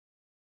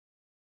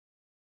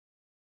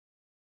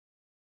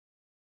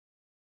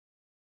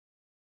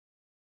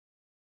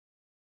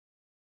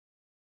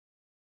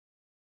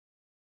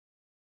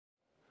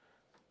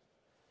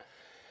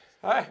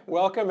Hi,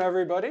 welcome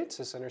everybody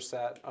to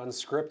CenterStat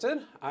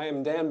Unscripted. I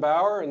am Dan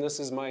Bauer and this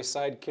is my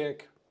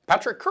sidekick,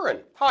 Patrick Curran.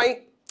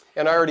 Hi.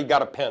 And I already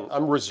got a pen.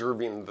 I'm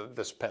reserving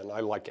this pen. I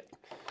like it.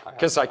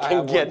 Because I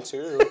can get one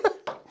too.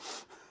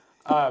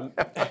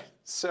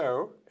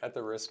 So, at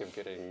the risk of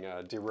getting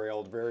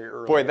derailed very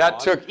early Boy, that on,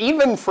 took,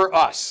 even for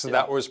us,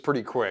 that was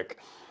pretty quick.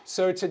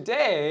 So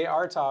today,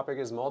 our topic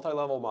is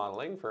multi-level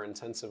modeling for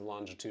intensive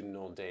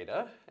longitudinal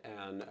data.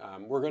 And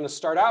we're going to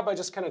start out by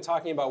just kind of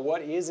talking about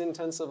what is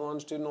intensive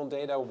longitudinal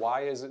data,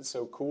 why is it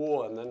so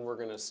cool, and then we're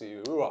going to see,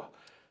 there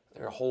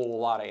are a whole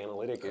lot of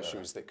analytic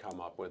issues that come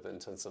up with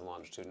intensive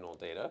longitudinal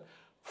data.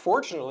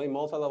 Fortunately,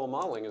 multi-level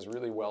modeling is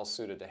really well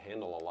suited to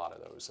handle a lot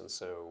of those. And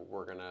so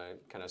we're going to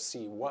kind of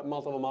see what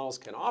multi-level models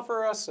can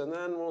offer us, and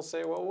then we'll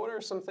say, well, what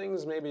are some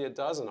things maybe it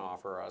doesn't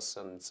offer us,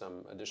 and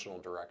some additional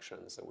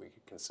directions that we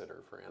could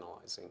consider for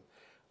analyzing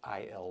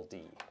ILD.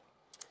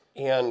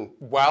 And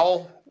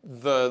while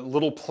the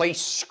little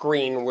place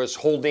screen was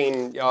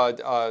holding,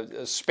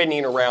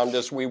 spinning around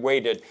as we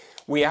waited,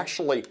 we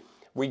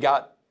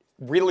got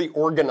really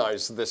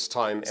organized this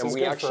time, and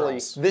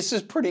this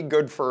is pretty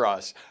good for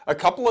us. A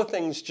couple of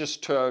things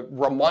just to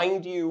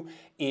remind you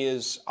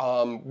is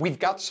we've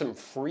got some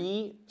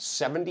free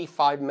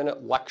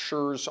 75-minute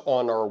lectures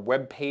on our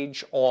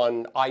webpage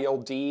on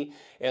ILD,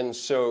 and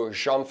so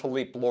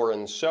Jean-Philippe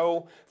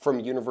Laurenceau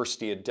from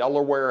University of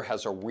Delaware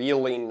has a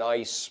really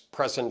nice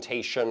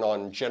presentation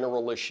on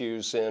general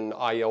issues in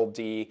ILD.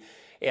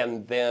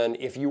 And then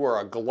if you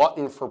are a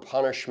glutton for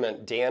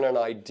punishment, Dan and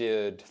I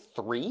did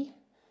 3.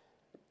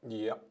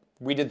 Yep.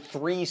 We did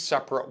 3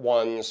 separate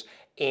ones,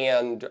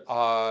 and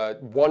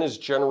one is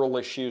general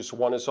issues,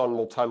 one is on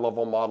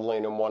multi-level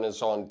modeling, and one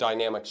is on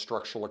dynamic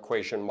structural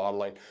equation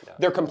modeling. Yeah.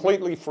 They're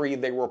completely free.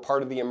 They were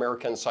part of the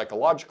American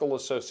Psychological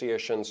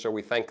Association, so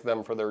we thank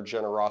them for their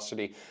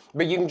generosity.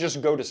 But you can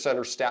just go to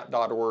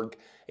centerstat.org,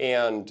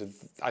 and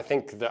I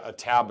think a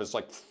tab is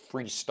like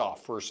free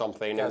stuff or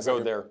something, and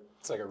go there.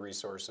 It's like a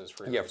resources,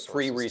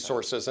 free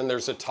resources, and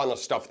there's a ton of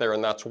stuff there,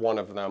 and that's one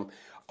of them.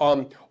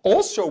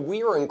 Also,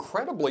 we are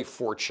incredibly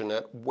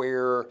fortunate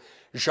where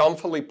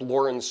Jean-Philippe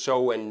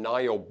Laurenceau and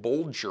Niall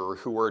Bolger,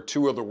 who are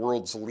 2 of the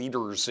world's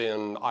leaders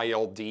in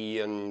ILD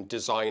and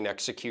design,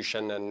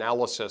 execution, and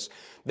analysis,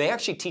 they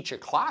actually teach a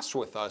class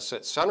with us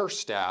at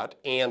CenterStat,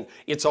 and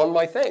it's on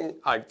my thing.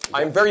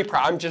 I'm very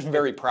proud. I'm just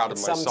very proud of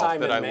myself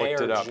that I looked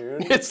it up.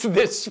 June. It's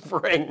this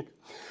spring.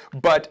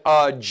 But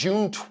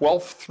June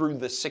 12th through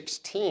the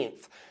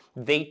 16th,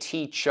 they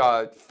teach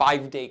a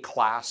 5-day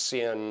class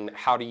in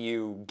how do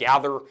you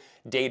gather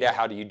data,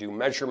 how do you do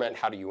measurement,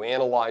 how do you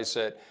analyze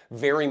it,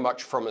 very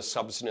much from a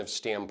substantive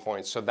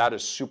standpoint. So that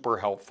is super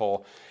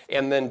helpful.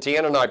 And then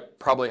Dan and I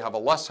probably have a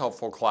less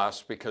helpful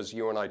class because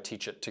you and I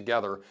teach it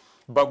together.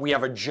 But we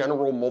have a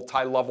general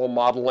multi-level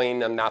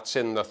modeling, and that's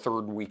in the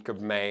 3rd week of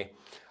May.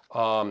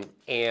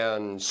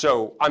 And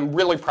so I'm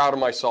really proud of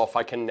myself.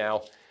 I can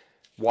now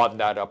wad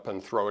that up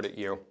and throw it at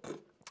you.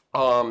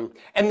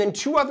 And then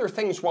 2 other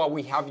things while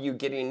we have you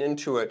getting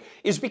into it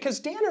is because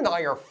Dan and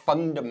I are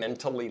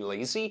fundamentally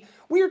lazy,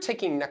 we are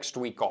taking next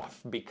week off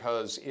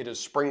because it is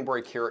spring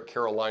break here at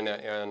Carolina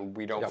and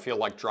we don't feel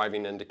like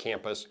driving into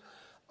campus.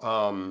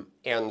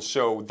 And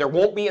so there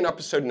won't be an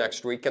episode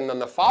next week, and then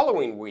the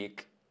following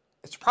week,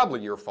 it's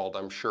probably your fault,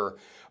 I'm sure,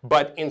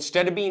 but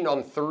instead of being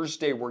on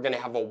Thursday, we're going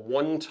to have a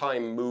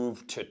one-time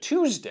move to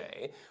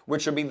Tuesday,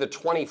 which will be the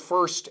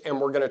 21st, and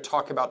we're going to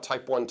talk about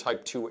type 1,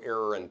 type 2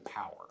 error and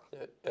power.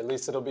 At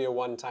least it'll be a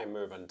one-time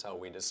move until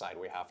we decide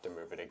we have to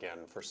move it again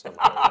for some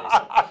other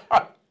reason.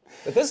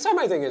 But this time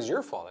I think it's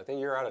your fault. I think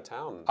you're out of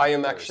town. I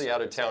am actually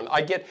out of town.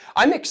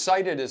 I'm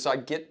excited as I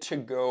get to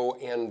go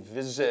and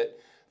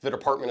visit the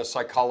Department of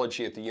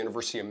Psychology at the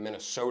University of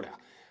Minnesota,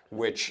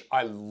 which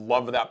I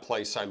love that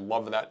place. I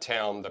love that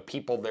town. The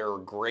people there are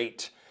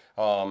great.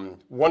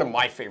 One of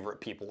my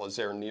favorite people is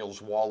there,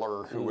 Niels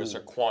Waller, who is a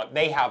quant.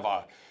 They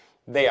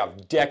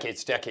have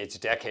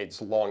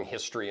decades long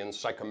history in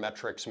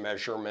psychometrics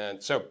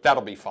measurement. So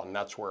that'll be fun.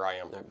 That's where I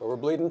am. Right, but we're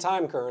bleeding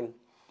time, Curran.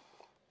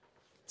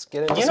 Let's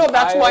get into Do you know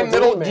that's my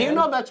middle? man. Do you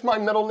know that's my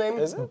middle name?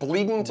 Is it?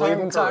 Bleeding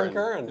Time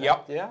Curran.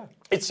 Yep. Yeah.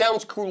 It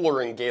sounds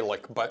cooler in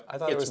Gaelic, but I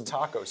thought it was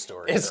Taco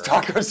Story. It's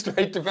Taco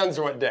Story. It depends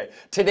what day.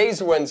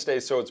 Today's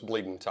Wednesday, so it's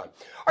bleeding time.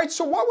 All right.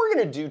 So what we're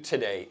going to do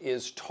today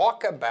is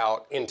talk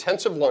about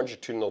intensive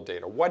longitudinal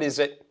data. What is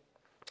it?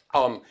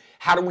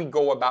 How do we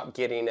go about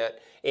getting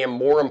it? And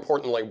more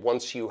importantly,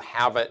 once you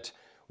have it,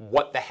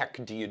 what the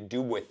heck do you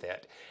do with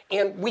it?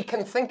 And we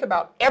can think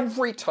about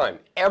every time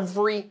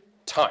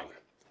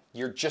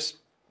you're just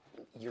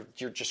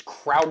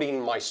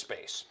crowding my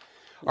space.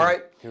 All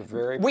right. You're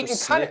very we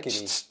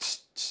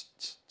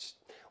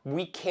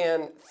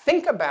can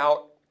think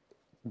about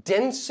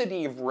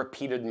density of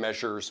repeated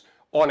measures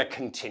on a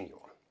continuum.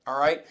 All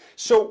right,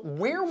 so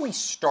where we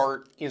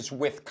start is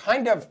with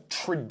kind of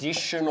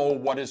traditional,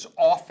 what is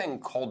often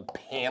called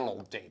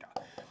panel data.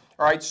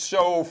 All right,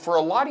 so for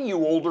a lot of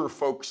you older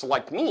folks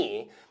like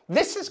me,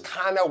 this is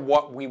kind of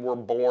what we were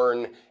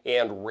born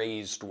and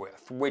raised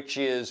with, which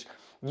is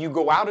you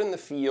go out in the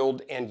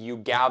field and you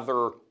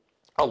gather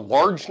a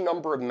large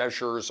number of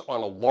measures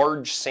on a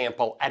large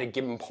sample at a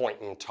given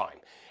point in time.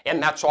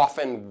 And that's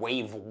often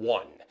wave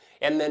 1.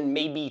 And then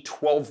maybe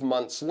 12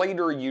 months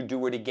later, you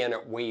do it again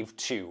at wave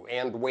 2,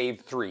 and wave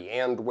 3,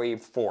 and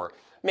wave 4.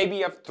 Maybe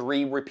you have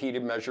 3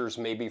 repeated measures,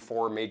 maybe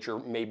 4,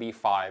 maybe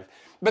 5.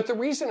 But the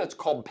reason it's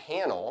called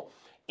panel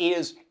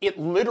is it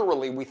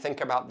literally, we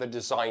think about the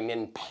design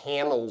in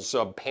panels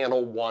of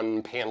panel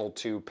 1, panel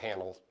 2,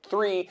 panel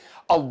 3.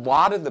 A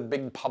lot of the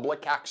big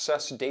public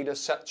access data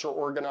sets are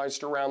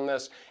organized around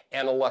this.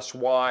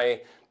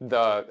 NLSY,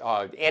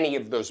 any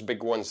of those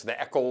big ones, the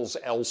ECHLS,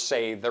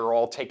 LSAE, they're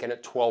all taken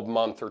at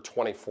 12-month or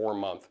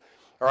 24-month.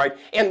 All right,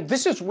 and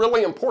this is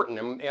really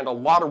important, and a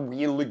lot of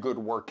really good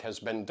work has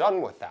been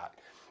done with that.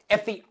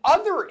 At the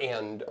other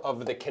end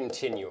of the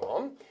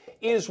continuum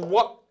is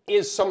what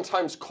is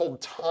sometimes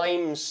called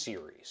time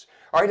series.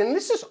 All right, and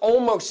this is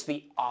almost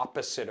the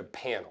opposite of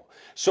panel.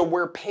 So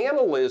where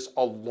panel is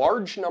a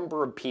large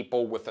number of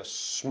people with a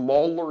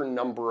smaller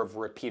number of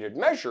repeated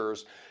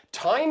measures,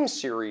 time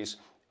series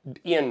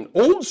in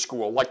old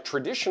school, like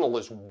traditional,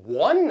 is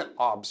one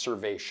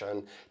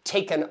observation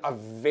taken a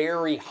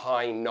very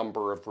high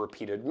number of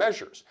repeated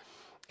measures.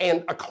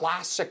 And a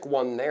classic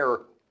one there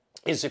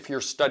is if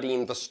you're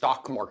studying the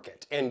stock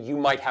market and you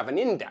might have an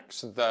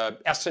index, the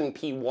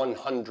S&P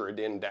 100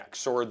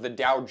 index or the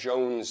Dow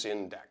Jones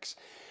index.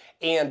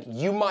 And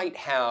you might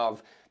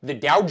have the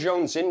Dow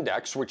Jones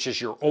index, which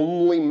is your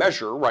only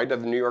measure, right,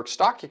 of the New York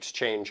Stock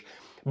Exchange,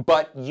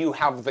 but you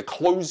have the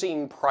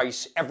closing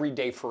price every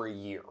day for a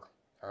year.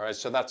 All right,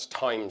 so that's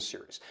time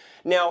series.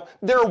 Now,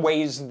 there are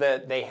ways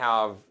that they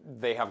have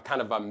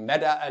kind of a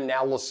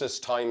meta-analysis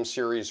time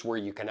series where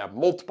you can have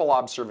multiple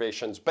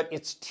observations, but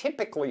it's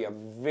typically a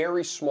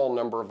very small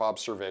number of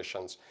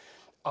observations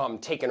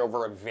taken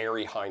over a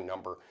very high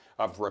number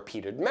of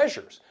repeated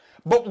measures.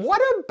 But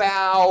what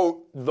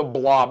about the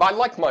blob? I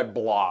like my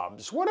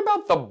blobs. What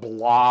about the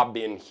blob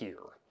in here?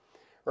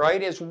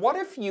 Right, is what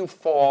if you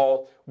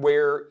fall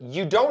where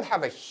you don't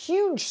have a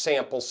huge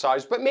sample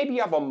size, but maybe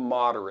you have a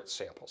moderate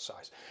sample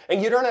size.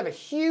 And you don't have a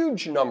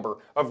huge number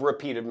of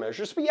repeated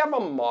measures, but you have a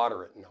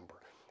moderate number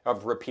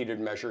of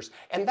repeated measures.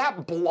 And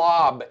that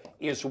blob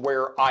is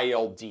where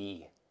ILD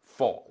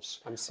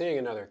falls. I'm seeing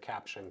another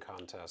caption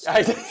contest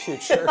in the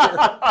future.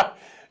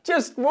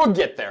 We'll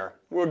get there.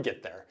 We'll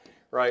get there.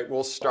 Right,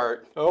 we'll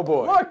start. Oh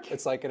boy, look,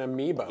 it's like an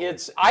amoeba.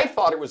 I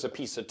thought it was a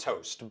piece of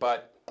toast,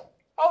 but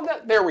oh,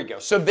 there we go.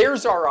 So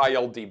there's our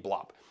ILD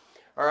blob.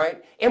 All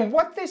right, and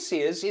what this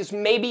is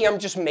maybe I'm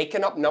just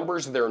making up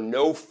numbers. There are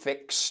no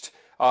fixed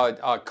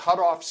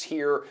cutoffs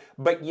here,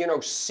 but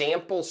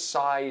sample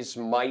size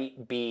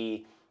might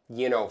be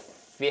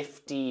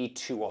 50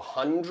 to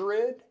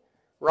 100,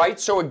 right?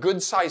 So a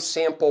good size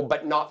sample,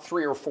 but not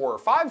 300 or 400 or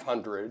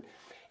 500,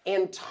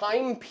 and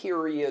time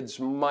periods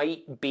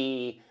might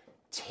be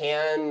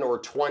 10 or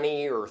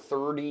 20 or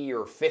 30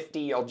 or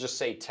 50, I'll just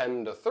say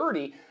 10 to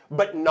 30,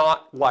 but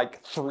not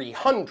like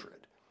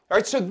 300. All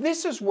right, so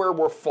this is where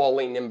we're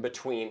falling in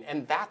between,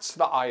 and that's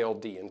the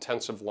ILD,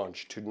 intensive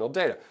longitudinal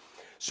data.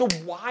 So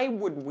why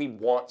would we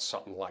want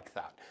something like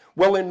that?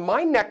 Well, in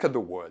my neck of the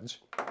woods,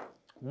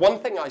 one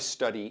thing I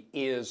study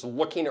is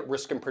looking at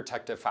risk and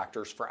protective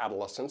factors for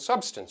adolescent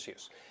substance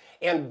use.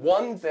 And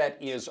one that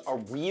is a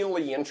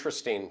really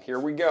interesting, here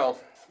we go,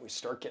 we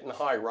start getting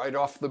high right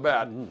off the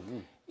bat,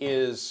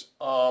 is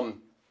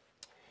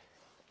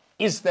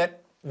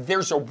that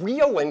there's a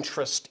real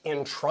interest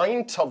in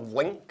trying to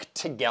link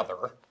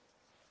together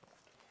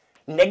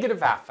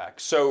negative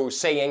affects, so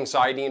say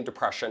anxiety and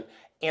depression,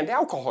 and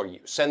alcohol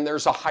use. And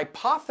there's a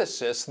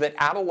hypothesis that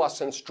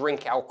adolescents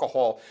drink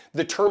alcohol.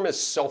 The term is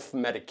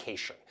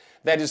self-medication.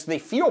 That is, they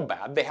feel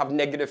bad, they have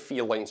negative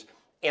feelings,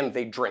 and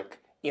they drink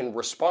in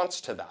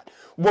response to that.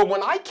 Well,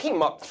 when I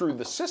came up through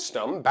the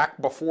system, back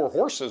before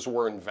horses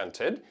were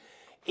invented,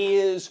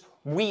 is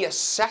we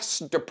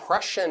assessed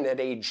depression at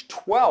age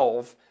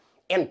 12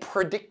 and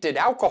predicted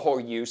alcohol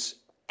use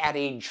at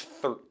age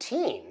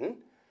 13.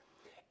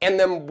 And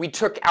then we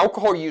took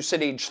alcohol use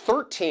at age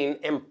 13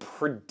 and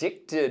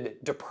predicted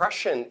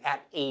depression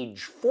at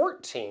age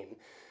 14.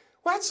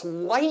 Well, that's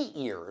light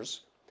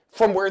years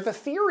from where the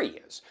theory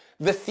is.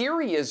 The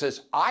theory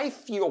is I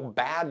feel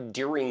bad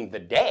during the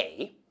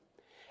day,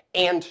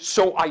 and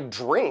so I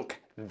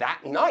drink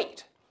that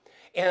night.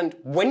 And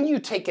when you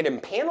take it in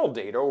panel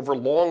data over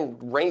long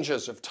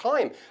ranges of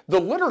time,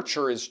 the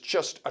literature is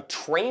just a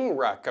train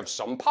wreck of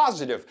some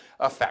positive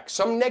effects,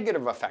 some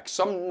negative effects,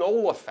 some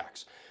null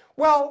effects.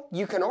 Well,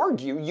 you can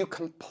argue you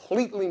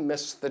completely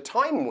miss the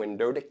time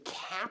window to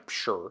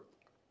capture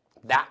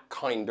that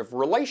kind of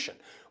relation.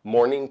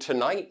 Morning to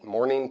night,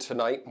 morning to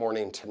night,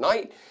 morning to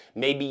night.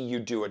 Maybe you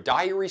do a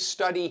diary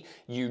study,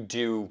 you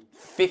do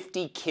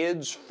 50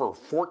 kids for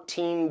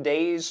 14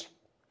 days,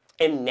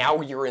 and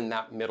now you're in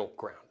that middle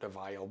ground of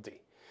ILD.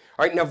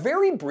 All right, now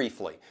very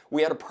briefly,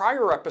 we had a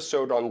prior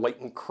episode on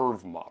latent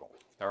curve model.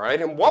 All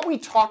right, and what we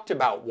talked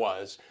about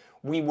was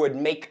we would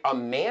make a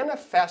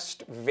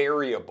manifest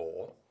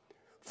variable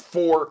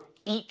for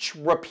each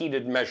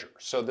repeated measure.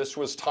 So this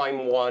was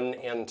time 1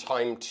 and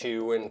time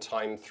 2 and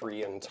time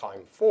 3 and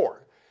time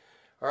 4.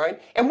 All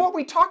right? And what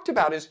we talked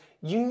about is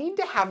you need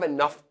to have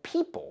enough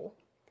people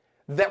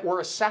that were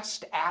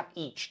assessed at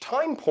each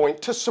time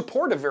point to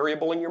support a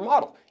variable in your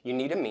model. You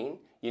need a mean,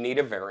 you need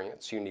a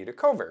variance, you need a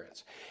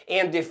covariance.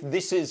 And if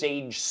this is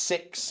age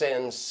 6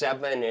 and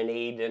 7 and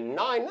 8 and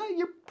 9,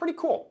 you're pretty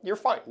cool. You're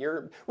fine.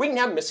 We can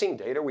have missing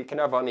data. We can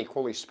have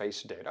unequally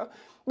spaced data.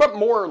 But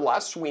more or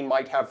less, we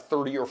might have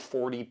 30 or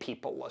 40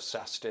 people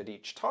assessed at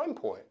each time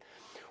point.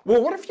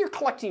 Well, what if you're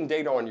collecting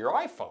data on your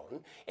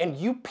iPhone and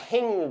you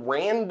ping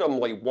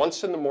randomly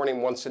once in the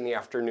morning, once in the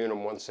afternoon,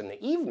 and once in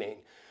the evening?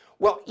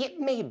 Well, it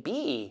may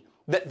be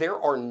that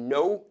there are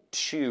no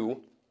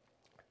two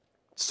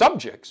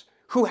subjects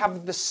who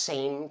have the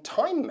same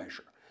time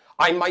measure.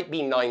 I might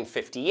be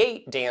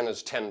 9:58, Dan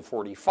is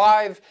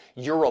 10:45,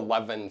 you're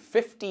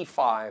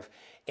 11:55,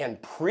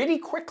 and pretty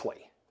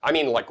quickly, I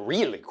mean like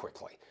really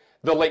quickly,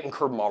 the latent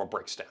curve model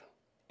breaks down.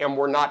 And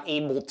we're not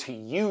able to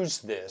use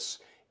this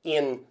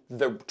in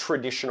the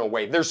traditional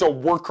way. There's a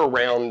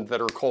workaround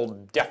that are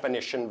called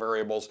definition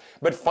variables,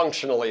 but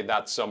functionally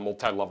that's a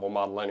multi-level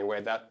model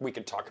anyway. That we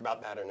could talk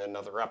about that in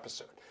another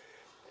episode.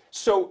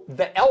 So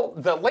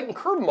the latent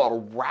curve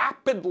model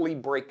rapidly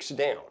breaks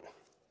down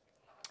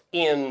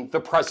in the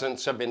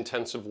presence of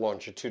intensive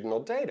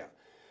longitudinal data.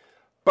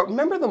 But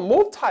remember the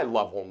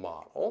multi-level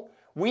model,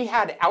 we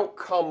had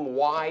outcome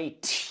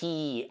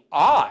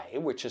YTI,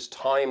 which is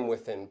time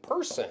within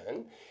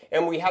person,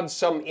 and we had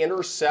some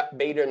intercept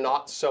beta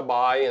naught sub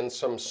I and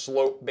some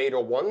slope beta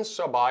 1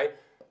 sub I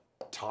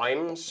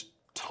times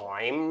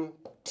time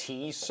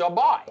t sub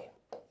I,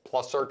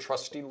 plus our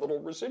trusty little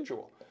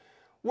residual.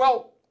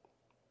 Well,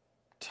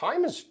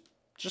 time is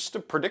just a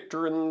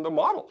predictor in the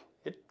model.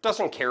 It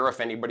doesn't care if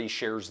anybody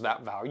shares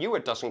that value.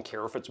 It doesn't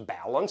care if it's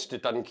balanced.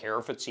 It doesn't care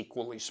if it's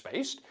equally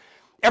spaced.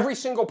 Every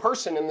single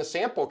person in the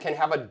sample can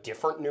have a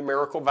different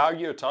numerical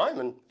value of time,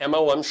 and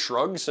MLM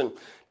shrugs and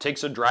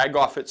takes a drag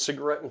off its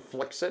cigarette and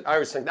flicks it. I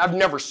always think, I've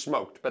never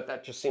smoked, but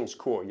that just seems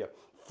cool. You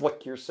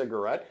flick your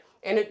cigarette,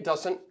 and it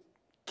doesn't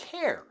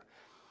care.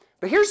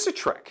 But here's the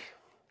trick,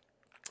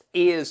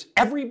 is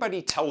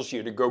everybody tells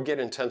you to go get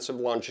intensive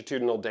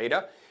longitudinal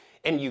data,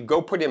 and you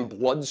go put in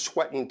blood,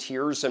 sweat, and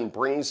tears and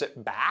brings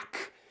it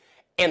back,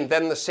 and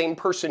then the same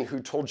person who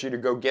told you to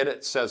go get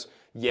it says,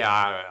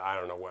 yeah, I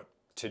don't know what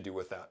to do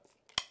with that.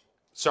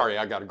 Sorry,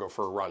 I got to go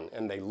for a run,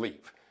 and they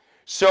leave.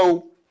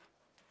 So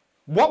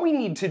what we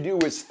need to do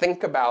is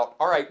think about,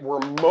 all right, we're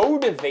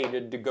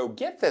motivated to go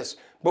get this,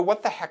 but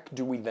what the heck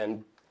do we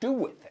then do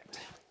with it?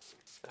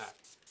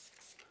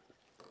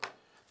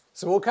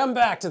 So we'll come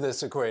back to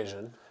this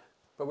equation,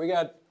 but we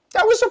got...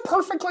 That was a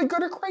perfectly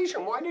good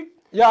equation. Why did...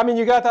 Yeah, I mean,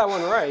 you got that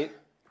one right.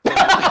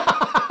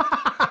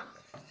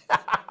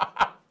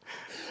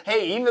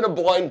 Hey, even a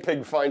blind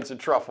pig finds a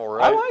truffle,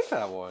 right? I like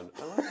that one.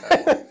 I like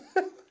that one.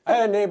 I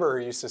had a neighbor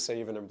who used to say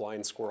even a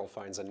blind squirrel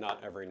finds a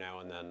nut every now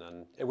and then,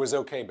 and it was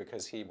okay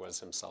because he was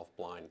himself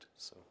blind,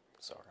 so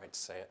it's all right to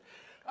say it.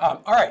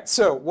 All right,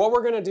 so what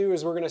we're going to do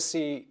is we're going to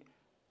see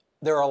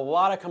there are a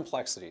lot of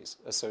complexities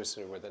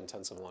associated with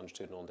intensive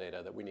longitudinal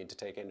data that we need to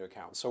take into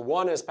account. So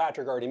one, as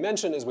Patrick already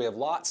mentioned, is we have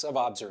lots of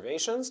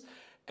observations,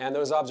 and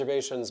those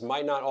observations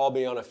might not all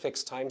be on a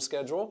fixed time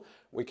schedule.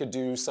 We could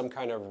do some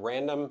kind of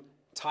random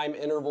time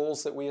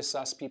intervals that we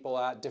assess people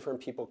at.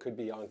 Different people could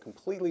be on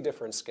completely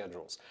different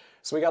schedules.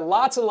 So we got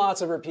lots and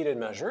lots of repeated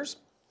measures.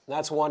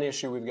 That's one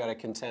issue we've got to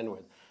contend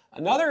with.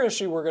 Another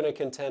issue we're going to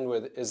contend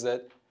with is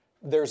that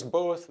there's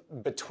both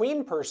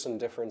between person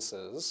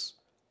differences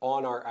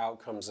on our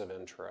outcomes of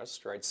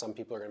interest, right? Some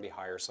people are going to be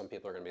higher, some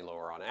people are going to be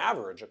lower on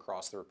average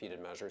across the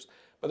repeated measures,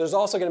 but there's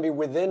also going to be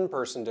within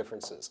person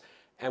differences.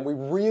 And we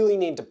really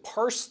need to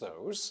parse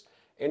those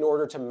in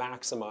order to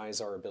maximize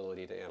our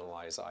ability to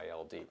analyze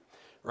ILD.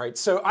 Right,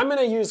 so I'm going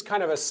to use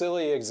kind of a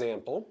silly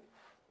example,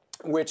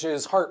 which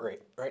is heart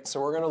rate, right?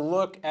 So we're going to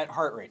look at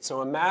heart rate.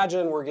 So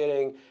imagine we're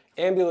getting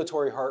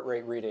ambulatory heart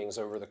rate readings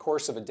over the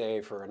course of a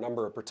day for a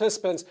number of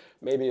participants.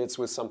 Maybe it's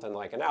with something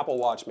like an Apple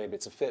Watch, maybe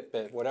it's a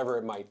Fitbit, whatever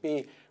it might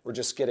be. We're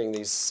just getting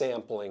these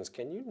samplings.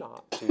 Can you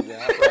not do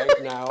that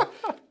right now?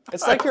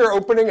 It's like you're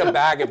opening a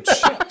bag of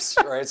chips,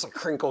 right? It's a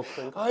crinkle,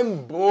 crinkle.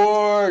 I'm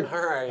bored.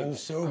 All right. I'm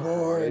so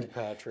bored. Right,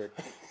 Patrick.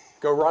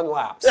 Go run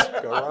laps.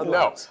 Go run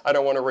laps. No, I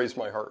don't want to raise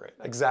my heart rate.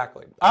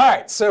 Exactly. All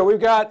right, so we've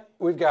got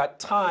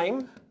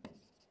time,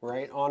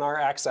 right, on our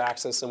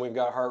x-axis, and we've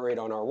got heart rate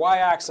on our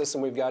y-axis,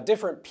 and we've got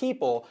different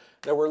people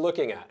that we're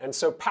looking at. And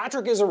so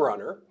Patrick is a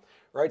runner,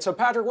 right? So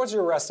Patrick, what's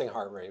your resting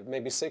heart rate?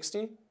 Maybe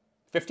 60?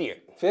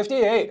 58.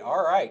 58,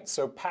 all right.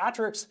 So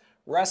Patrick's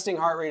resting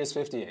heart rate is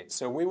 58.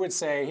 So we would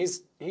say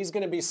he's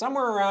going to be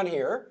somewhere around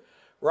here,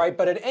 right?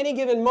 But at any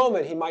given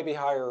moment, he might be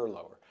higher or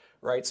lower.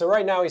 Right, so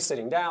right now he's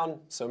sitting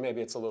down, so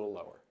maybe it's a little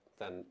lower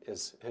than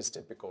is his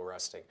typical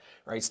resting.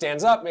 Right,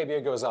 stands up, maybe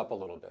it goes up a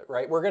little bit.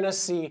 Right, we're going to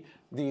see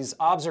these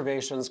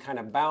observations kind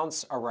of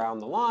bounce around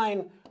the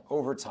line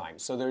over time.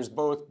 So there's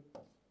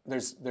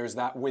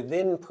that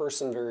within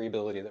person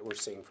variability that we're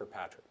seeing for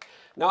Patrick.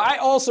 Now I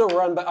also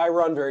run, but I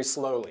run very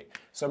slowly.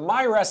 So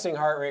my resting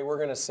heart rate we're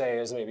going to say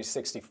is maybe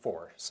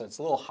 64. So it's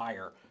a little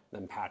higher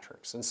than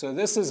Patrick's. And so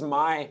this is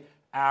my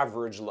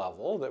average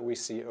level that we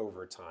see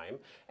over time.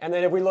 And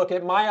then if we look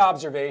at my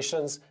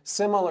observations,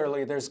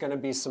 similarly, there's going to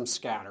be some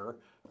scatter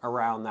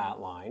around that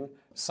line.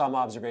 Some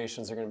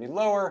observations are going to be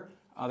lower,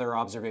 other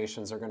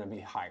observations are going to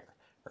be higher,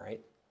 right?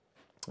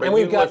 But and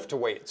you lift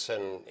weights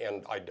and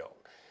I don't.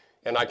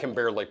 And I can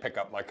barely pick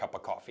up my cup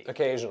of coffee.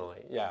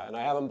 Occasionally, yeah. And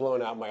I haven't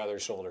blown out my other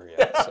shoulder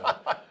yet.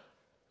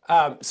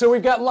 So. So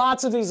we've got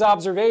lots of these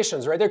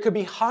observations, right? There could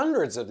be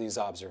hundreds of these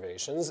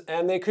observations,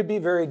 and they could be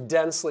very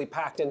densely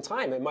packed in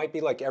time. It might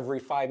be like every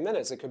 5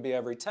 minutes. It could be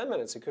every 10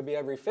 minutes. It could be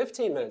every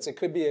 15 minutes. It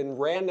could be in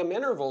random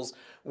intervals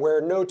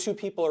where no two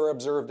people are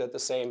observed at the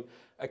same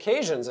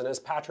occasions. And as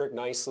Patrick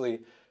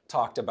nicely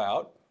talked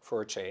about,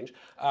 for a change,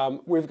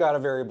 we've got a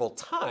variable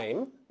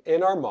time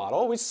in our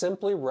model. We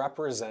simply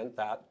represent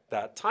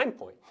that time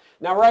point.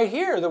 Now right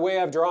here, the way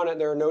I've drawn it,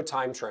 there are no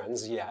time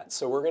trends yet.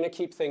 So we're going to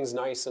keep things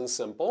nice and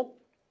simple.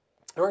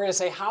 And we're going to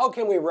say, how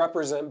can we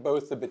represent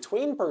both the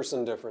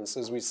between-person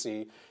differences we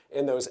see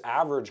in those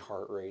average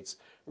heart rates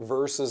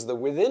versus the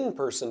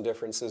within-person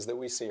differences that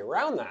we see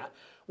around that?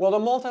 Well, the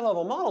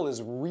multi-level model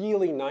is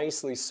really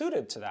nicely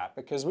suited to that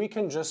because we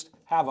can just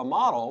have a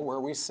model where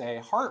we say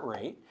heart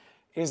rate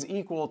is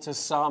equal to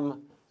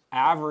some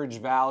average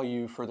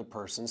value for the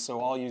person.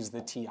 So I'll use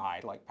the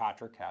TI like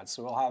Patrick had.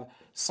 So we'll have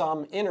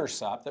some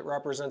intercept that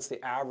represents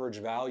the average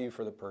value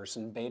for the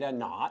person, beta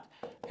naught,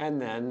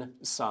 and then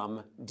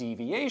some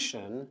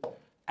deviation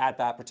at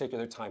that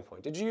particular time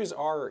point. Did you use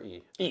R or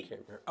E? E.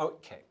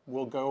 Okay,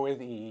 we'll go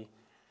with E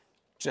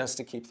just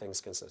to keep things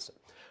consistent.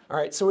 All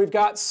right, so we've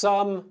got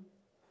some,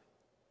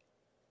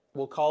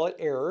 we'll call it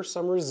error,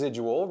 some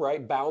residual,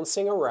 right,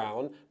 bouncing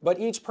around, but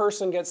each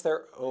person gets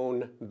their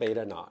own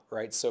beta naught,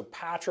 right? So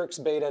Patrick's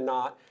beta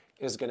naught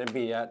is going to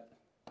be at,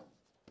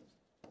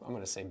 I'm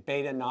going to say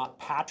beta naught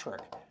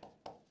Patrick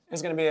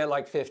is going to be at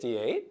like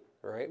 58,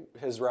 right,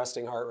 his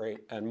resting heart rate,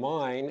 and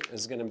mine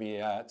is going to be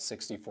at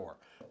 64,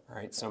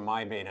 right? So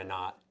my beta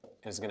naught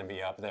is going to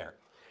be up there.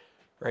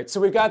 Right,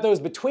 so we've got those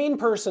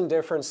between-person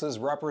differences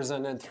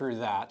represented through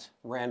that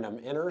random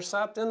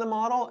intercept in the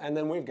model, and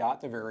then we've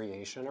got the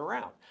variation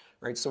around.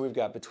 Right, so we've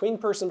got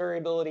between-person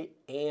variability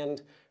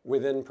and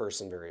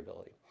within-person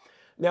variability.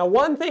 Now,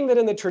 one thing that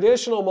in the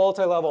traditional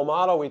multi-level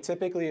model we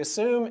typically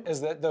assume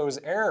is that those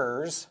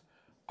errors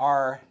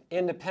are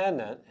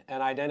independent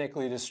and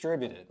identically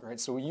distributed. Right,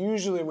 so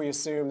usually we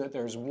assume that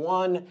there's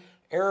one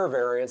error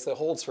variance that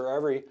holds for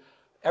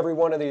every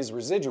one of these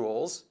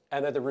residuals,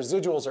 and that the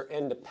residuals are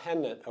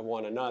independent of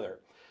one another.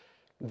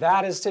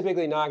 That is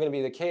typically not going to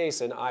be the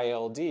case in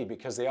ILD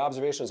because the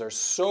observations are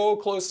so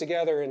close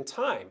together in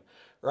time,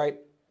 right?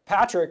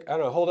 Patrick, I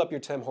don't know, hold up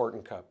your Tim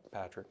Horton cup,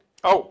 Patrick.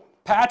 Oh.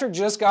 Patrick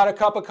just got a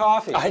cup of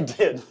coffee. I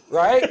did.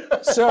 Right?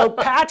 So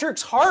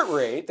Patrick's heart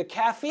rate, the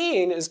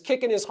caffeine is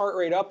kicking his heart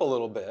rate up a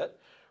little bit,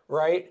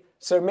 right?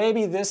 So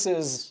maybe this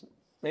is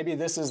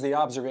the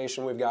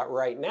observation we've got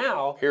right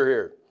now. Here,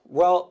 here.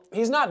 Well,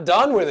 he's not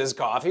done with his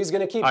coffee. He's going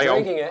to keep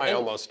drinking it. I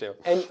almost do.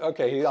 And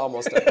okay, he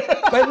almost did.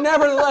 But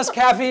nevertheless,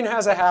 caffeine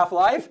has a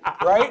half-life,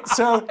 right?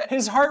 So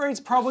his heart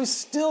rate's probably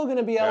still going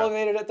to be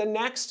elevated at the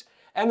next.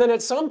 And then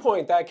at some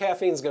point, that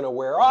caffeine's going to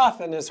wear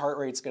off, and his heart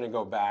rate's going to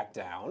go back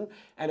down,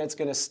 and it's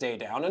going to stay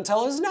down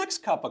until his next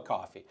cup of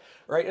coffee,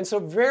 right? And so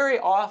very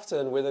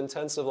often with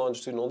intensive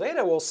longitudinal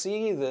data, we'll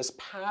see this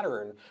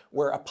pattern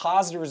where a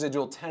positive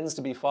residual tends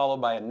to be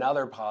followed by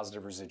another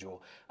positive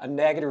residual. A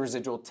negative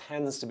residual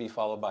tends to be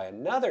followed by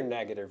another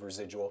negative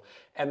residual.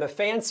 And the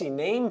fancy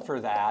name for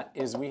that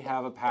is we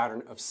have a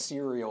pattern of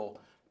serial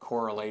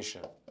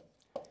correlation.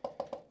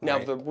 Now,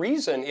 the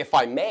reason, if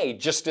I may,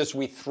 just as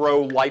we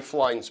throw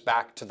lifelines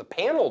back to the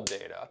panel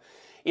data,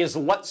 is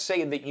let's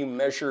say that you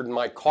measured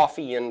my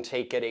coffee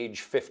intake at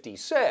age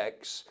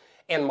 56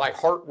 and my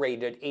heart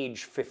rate at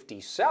age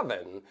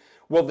 57.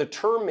 Well, the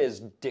term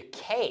is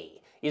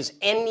decay. Is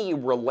any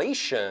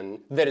relation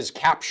that is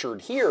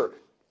captured here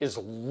is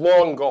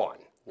long gone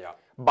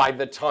by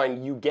the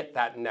time you get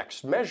that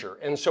next measure.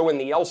 And so in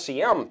the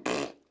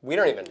LCM, we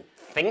don't even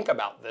think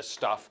about this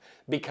stuff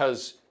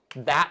because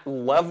that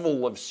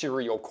level of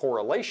serial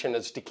correlation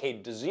is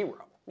decayed to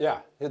zero. Yeah,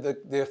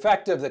 the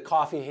effect of the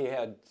coffee he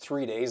had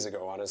 3 days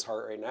ago on his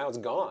heart rate now is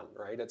gone,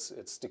 right?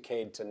 It's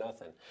decayed to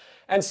nothing.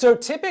 And so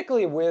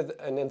typically with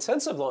an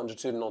intensive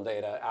longitudinal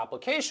data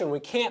application, we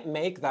can't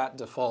make that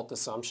default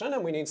assumption,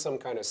 and we need some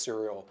kind of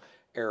serial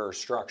error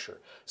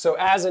structure. So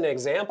as an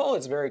example,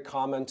 it's very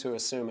common to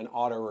assume an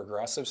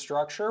autoregressive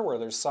structure where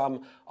there's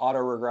some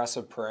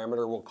autoregressive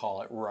parameter, we'll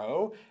call it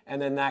rho,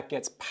 and then that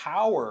gets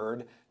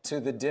powered to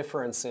the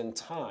difference in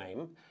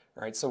time,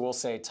 right? So we'll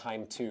say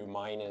time 2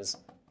 minus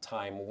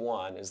time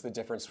 1 is the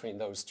difference between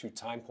those two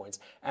time points.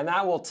 And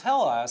that will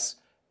tell us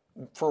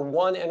for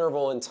one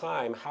interval in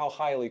time how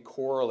highly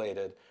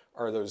correlated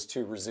are those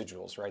two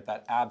residuals, right?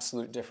 That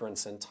absolute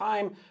difference in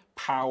time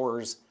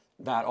powers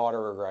that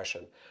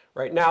autoregression,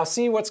 right? Now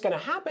see what's going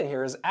to happen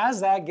here is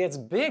as that gets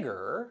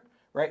bigger,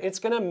 right, it's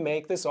going to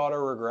make this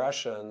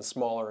autoregression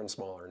smaller and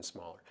smaller and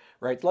smaller,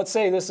 right? Let's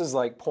say this is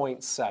like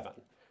 0.7.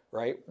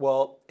 Right?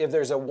 Well, if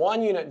there's a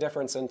 1 unit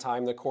difference in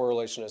time, the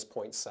correlation is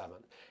 0.7.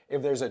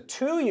 If there's a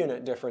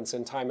 2-unit difference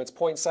in time, it's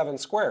 0.7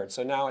 squared.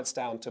 So now it's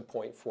down to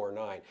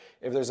 0.49.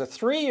 If there's a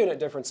 3-unit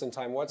difference in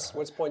time, what's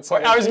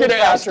 0.7? I was going to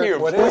ask you.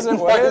 What is it?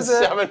 What is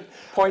it? 0.7.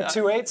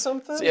 0.28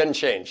 something? It's in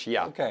change,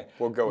 yeah. Okay.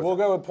 We'll go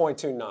with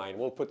 0.29.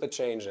 We'll put the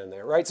change in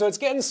there, right? So it's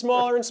getting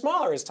smaller and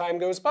smaller as time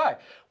goes by.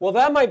 Well,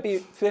 that might be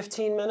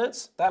 15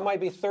 minutes. That might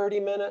be 30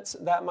 minutes.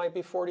 That might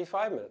be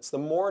 45 minutes. The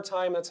more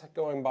time that's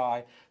going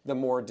by, the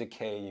more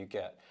decay you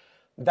get.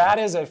 That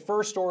is a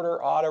first-order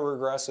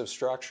autoregressive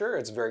structure.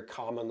 It's very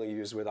commonly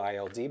used with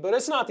ILD, but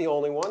it's not the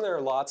only one. There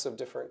are lots of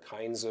different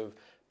kinds of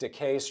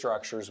decay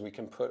structures we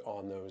can put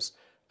on those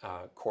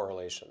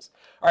correlations.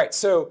 All right,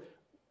 so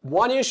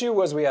one issue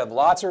was we had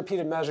lots of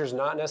repeated measures,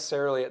 not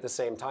necessarily at the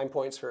same time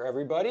points for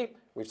everybody.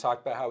 We've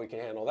talked about how we can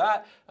handle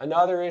that.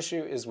 Another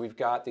issue is we've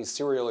got these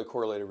serially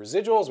correlated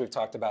residuals. We've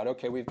talked about,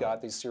 okay, we've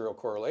got these serial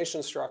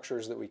correlation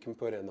structures that we can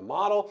put in the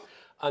model.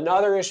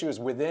 Another issue is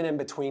within and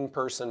between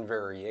person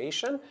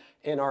variation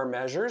in our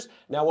measures.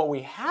 Now, what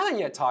we haven't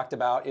yet talked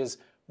about is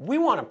we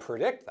want to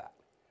predict that,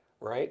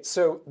 right?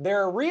 So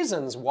there are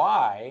reasons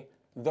why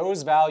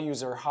those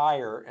values are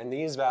higher and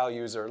these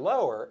values are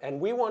lower, and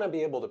we want to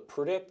be able to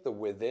predict the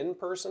within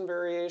person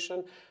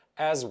variation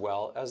as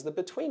well as the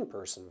between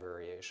person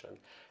variation.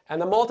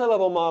 And the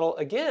multi-level model,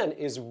 again,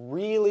 is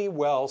really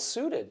well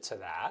suited to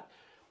that,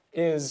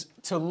 is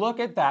to look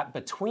at that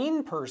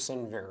between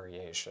person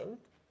variation.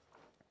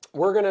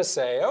 We're going to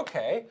say,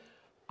 okay,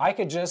 I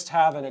could just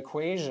have an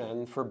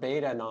equation for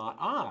beta naught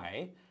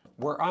I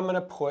where I'm going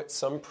to put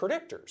some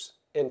predictors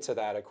into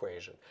that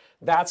equation.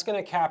 That's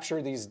going to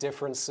capture these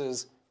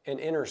differences in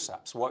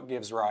intercepts, what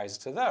gives rise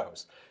to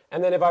those.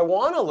 And then if I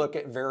want to look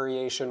at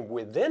variation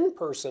within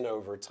person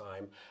over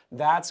time,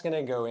 that's going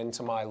to go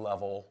into my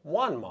level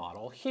 1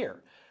 model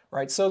here,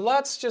 right? So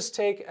let's just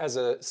take as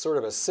a sort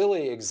of a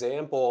silly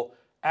example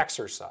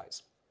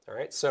exercise, all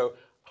right? So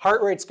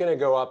heart rate's going to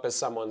go up as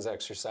someone's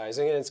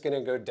exercising, and it's going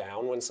to go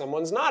down when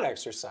someone's not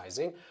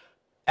exercising.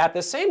 At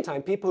the same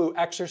time, people who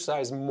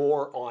exercise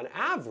more on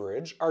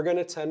average are going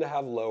to tend to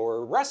have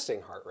lower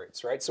resting heart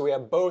rates, right? So we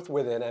have both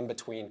within and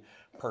between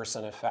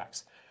person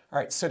effects. All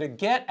right, so to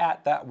get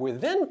at that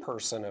within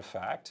person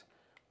effect,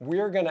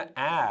 we're going to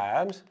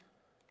add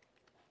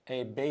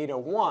a beta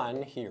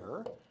 1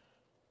 here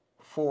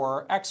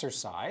for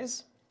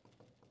exercise,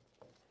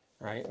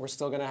 right? We're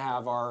still going to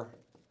have our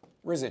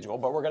residual,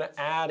 but we're going to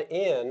add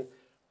in,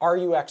 are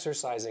you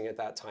exercising at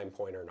that time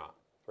point or not,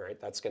 right?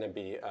 That's going to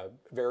be a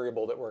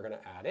variable that we're going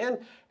to add in.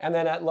 And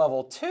then at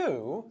level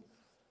 2,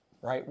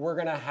 right, we're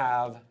going to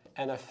have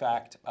an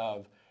effect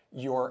of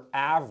your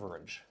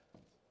average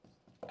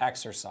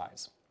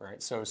exercise,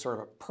 right? So sort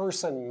of a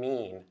person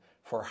mean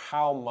for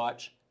how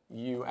much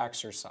you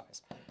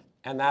exercise.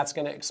 And that's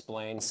going to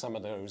explain some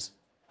of those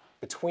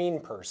between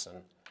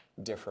person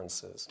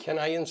differences. Can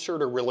I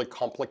insert a really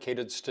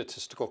complicated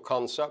statistical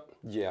concept?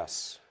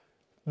 Yes.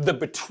 The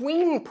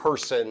between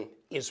person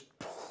is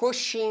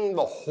pushing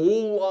the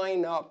whole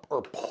line up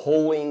or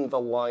pulling the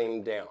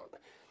line down,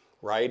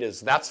 right?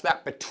 That's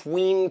that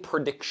between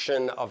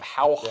prediction of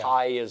how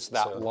high is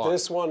that line.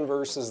 This one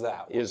versus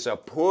that one. Is a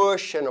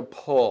push and a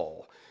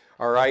pull,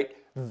 all right?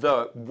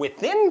 The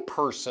within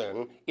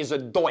person is a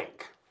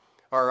doink,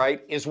 all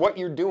right? Is what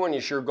you're doing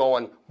is you're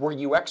going, were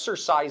you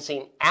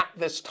exercising at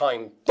this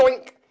time?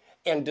 Doink!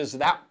 And does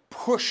that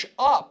push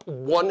up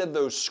one of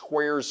those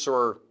squares,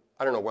 or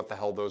I don't know what the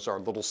hell those are,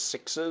 little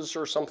sixes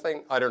or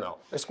something? I don't know.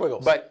 They're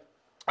squiggles. But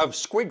of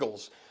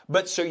squiggles.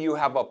 But so you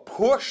have a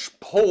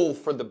push-pull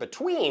for the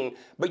between,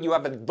 but you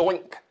have a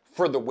doink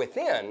for the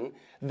within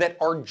that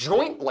are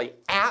jointly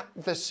at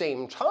the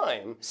same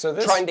time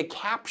trying to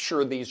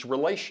capture these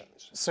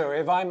relations. So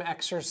if I'm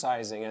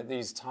exercising at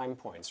these time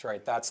points,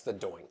 right, that's the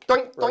doink. Doink,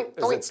 right? doink,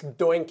 doink. It's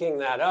doinking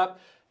that up,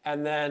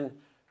 and then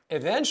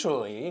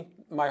eventually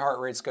my heart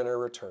rate's going to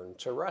return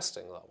to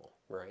resting level,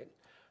 right?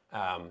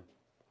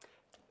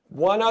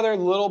 One other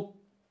little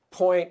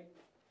point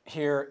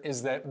here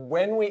is that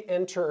when we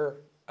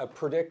enter a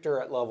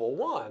predictor at level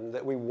 1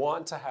 that we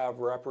want to have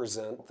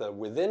represent the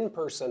within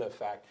person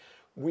effect,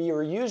 we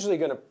are usually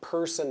going to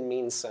person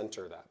mean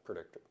center that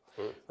predictor,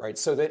 right?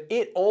 So that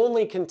it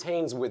only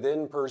contains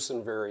within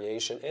person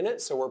variation in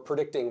it. So we're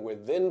predicting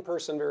within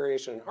person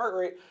variation in heart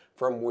rate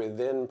from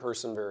within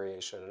person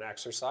variation in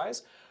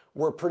exercise.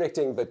 We're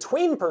predicting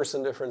between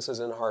person differences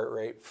in heart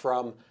rate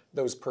from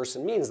those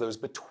person means, those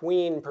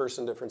between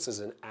person differences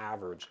in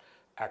average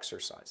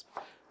exercise.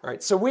 All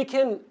right, so we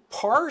can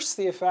parse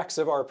the effects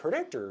of our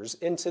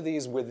predictors into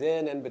these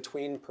within and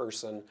between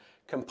person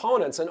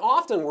components, and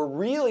often we're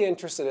really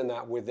interested in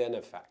that within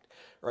effect.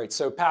 Right,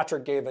 so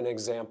Patrick gave an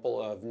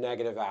example of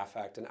negative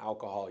affect and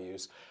alcohol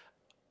use.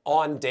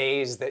 On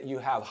days that you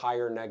have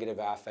higher negative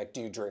affect,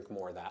 do you drink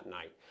more that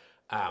night?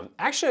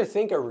 Actually, I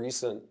think a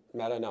recent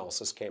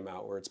meta-analysis came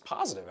out where it's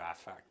positive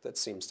affect that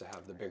seems to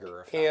have the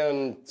bigger effect.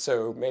 And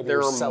so maybe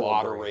there are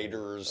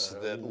moderators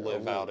that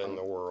live out in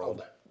the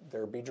world.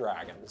 There be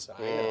dragons.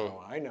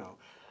 I know.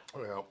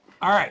 Yeah.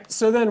 All right,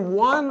 so then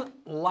one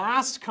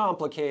last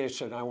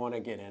complication I want to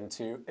get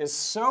into is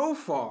so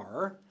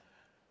far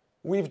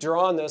we've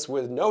drawn this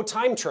with no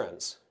time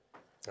trends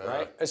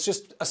right? It's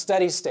just a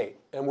steady state,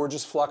 and we're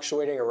just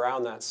fluctuating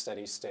around that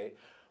steady state.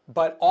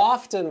 But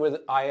often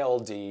with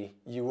ILD,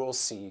 you will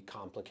see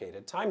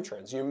complicated time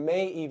trends. You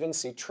may even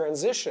see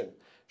transition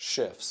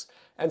shifts.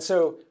 And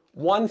so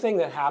one thing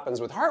that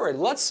happens with heart rate,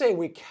 let's say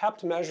we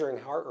kept measuring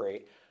heart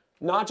rate,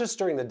 not just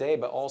during the day,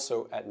 but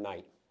also at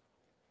night.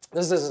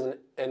 This is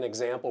an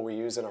example we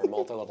use in our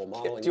multi-level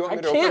modeling. Do you want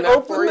me to open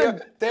that for you?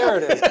 There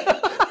it is.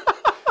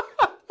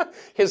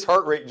 His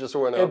heart rate just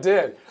went up. It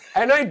did.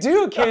 And I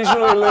do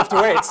occasionally lift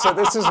weights, so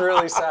this is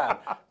really sad.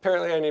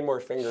 Apparently I need more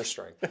finger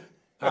strength.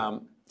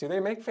 Do they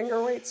make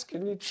finger weights?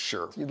 Can you?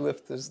 Sure. You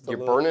lift this. You're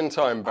burning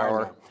time,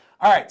 Bauer.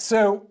 All right,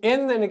 so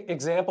in the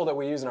example that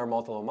we use in our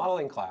multi-level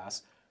modeling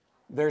class,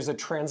 there's a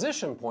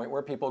transition point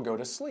where people go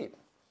to sleep.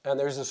 And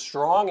there's a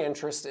strong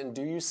interest in,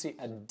 do you see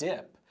a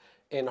dip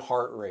in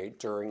heart rate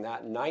during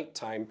that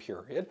nighttime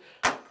period,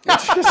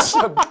 which is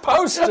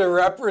supposed to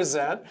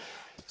represent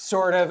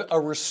sort of a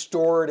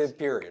restorative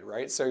period,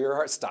 right? So your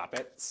heart, stop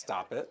it,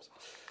 stop it,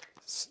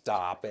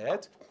 stop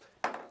it.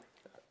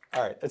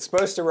 All right, it's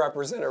supposed to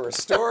represent a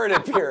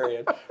restorative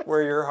period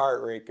where your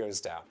heart rate goes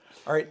down.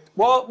 All right,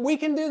 well, we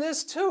can do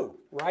this too,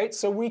 right?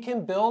 So we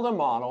can build a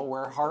model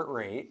where heart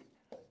rate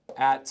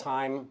at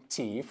time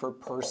t for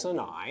person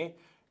I,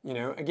 you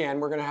know, again,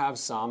 we're gonna have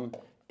some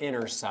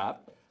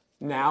intercept.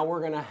 Now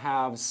we're gonna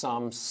have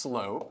some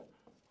slope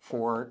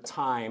for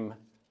time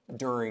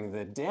during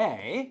the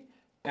day,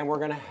 and we're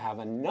gonna have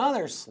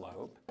another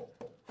slope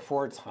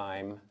for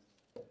time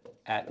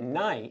at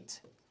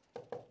night.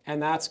 And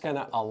that's going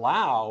to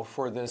allow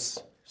for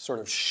this sort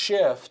of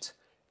shift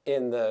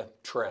in the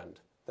trend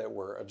that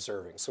we're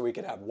observing. So we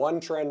could have one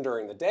trend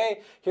during the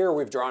day. Here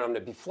we've drawn them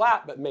to be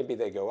flat, but maybe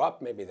they go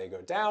up, maybe they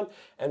go down.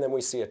 And then we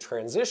see a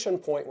transition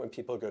point when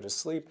people go to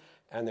sleep,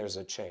 and there's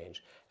a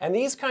change. And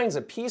these kinds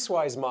of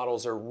piecewise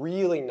models are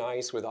really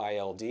nice with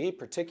ILD,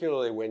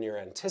 particularly when you're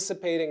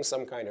anticipating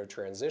some kind of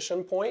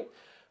transition point.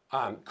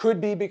 Could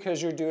be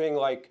because you're doing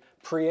like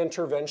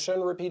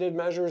pre-intervention repeated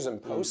measures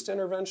and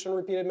post-intervention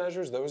repeated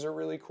measures. Those are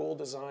really cool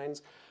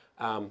designs.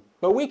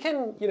 But we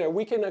can, you know,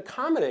 we can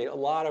accommodate a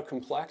lot of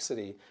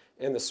complexity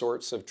in the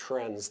sorts of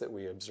trends that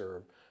we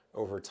observe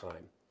over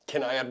time.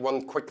 Can I add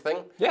one quick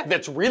thing? Yeah.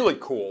 That's really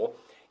cool,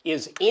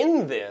 is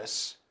in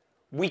this,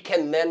 we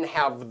can then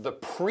have the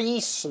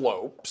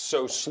pre-slope,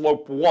 so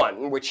slope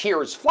 1, which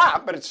here is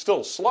flat, but it's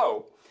still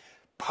slope,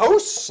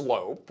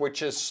 post-slope,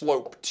 which is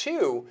slope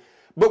 2,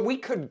 but we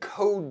could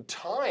code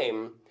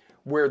time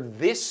where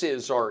this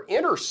is our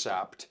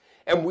intercept,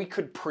 and we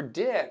could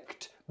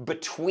predict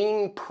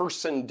between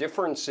person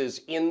differences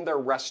in their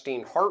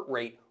resting heart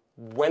rate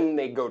when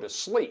they go to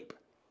sleep.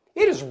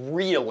 It is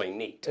really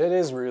neat. It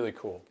is really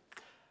cool.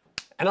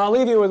 And I'll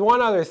leave you with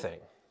one other thing,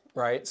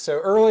 right? So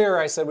earlier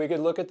I said we could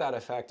look at that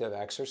effect of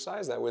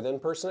exercise, that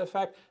within-person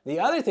effect. The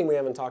other thing we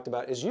haven't talked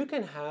about is you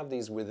can have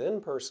these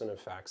within-person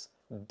effects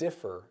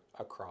differ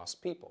across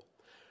people,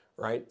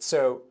 right?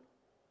 So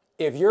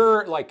if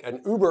you're like an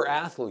uber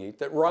athlete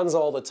that runs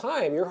all the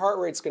time, your heart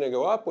rate's going to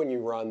go up when you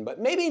run, but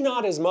maybe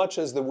not as much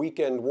as the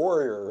weekend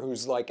warrior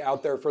who's like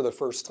out there for the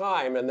first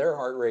time and their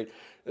heart rate,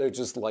 they're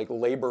just like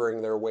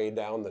laboring their way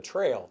down the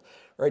trail,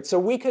 right? So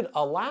we could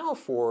allow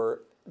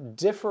for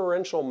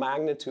differential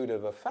magnitude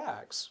of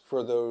effects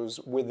for those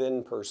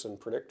within-person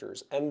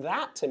predictors. And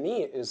that, to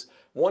me, is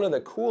one of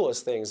the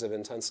coolest things of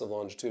intensive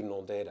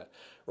longitudinal data,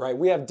 right?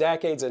 We have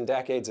decades and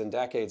decades and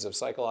decades of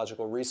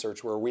psychological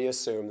research where we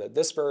assume that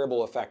this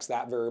variable affects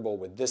that variable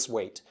with this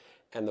weight,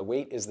 and the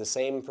weight is the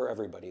same for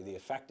everybody. The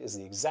effect is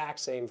the exact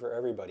same for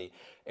everybody.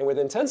 And with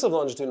intensive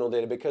longitudinal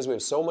data, because we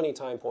have so many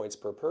time points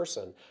per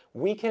person,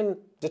 we can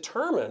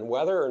determine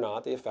whether or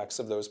not the effects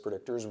of those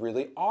predictors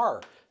really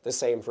are the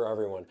same for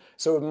everyone.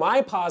 So if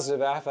my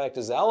positive affect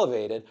is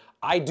elevated,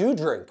 I do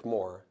drink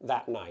more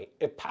that night.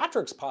 If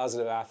Patrick's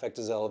positive affect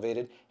is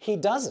elevated, he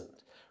doesn't,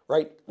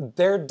 right?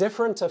 They're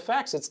different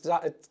effects. It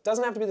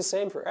doesn't have to be the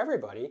same for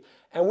everybody.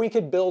 And we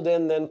could build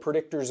in then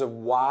predictors of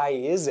why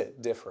is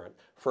it different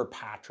for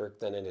Patrick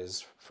than it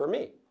is for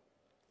me,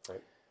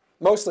 right?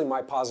 Mostly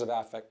my positive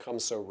affect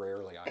comes so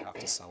rarely I have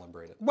to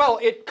celebrate it. Well,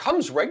 it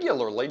comes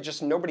regularly,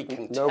 just nobody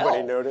can tell.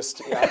 Nobody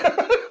noticed,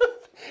 yeah.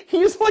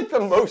 He's like the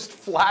most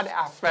flat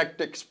affect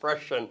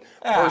expression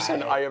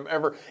person I have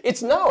ever.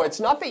 It's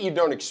not that you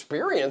don't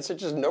experience,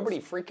 it's just nobody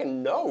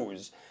freaking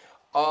knows.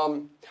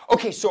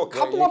 Okay, so a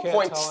couple of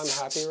points.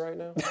 You can't tell I'm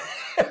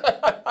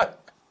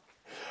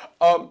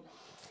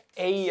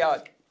happy right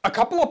now? A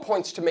couple of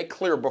points to make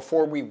clear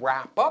before we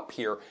wrap up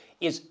here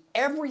is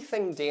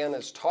everything Dan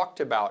has talked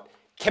about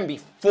can be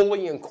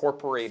fully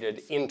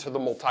incorporated into the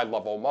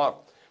multi-level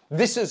model.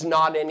 This is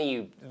not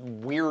any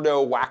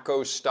weirdo,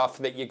 wacko stuff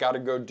that you got to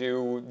go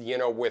do, you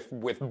know, with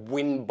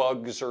wind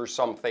bugs or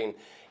something.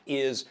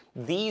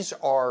 These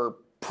are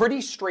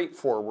pretty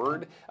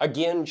straightforward.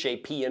 Again,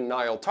 JP and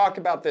Niall talk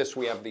about this.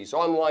 We have these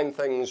online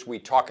things. We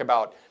talk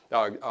about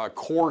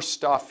core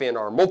stuff in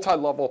our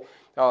multi-level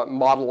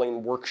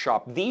modeling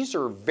workshop. These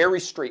are very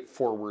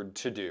straightforward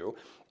to do,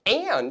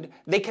 and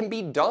they can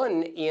be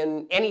done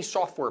in any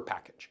software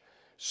package.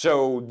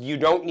 So you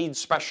don't need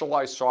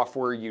specialized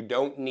software. You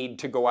don't need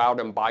to go out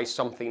and buy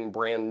something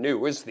brand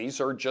new. These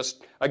are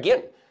just,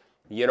 again,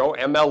 you know,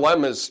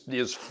 MLM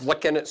is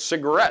flicking its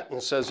cigarette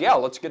and says, yeah,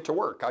 let's get to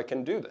work. I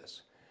can do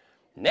this.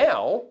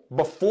 Now,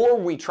 before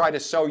we try to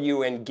sell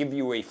you and give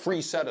you a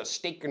free set of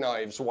steak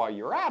knives while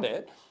you're at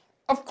it,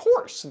 of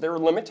course, there are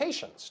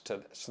limitations to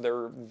this.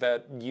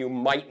 That you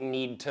might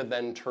need to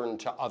then turn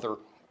to other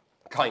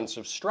kinds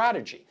of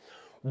strategy.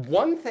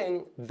 One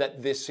thing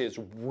that this is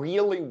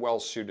really well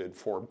suited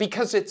for,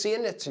 because it's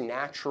in its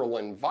natural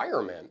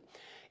environment,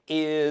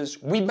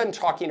 is we've been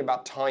talking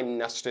about time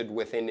nested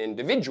within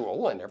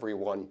individual, and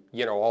everyone,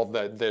 you know, all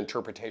the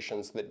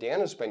interpretations that Dan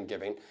has been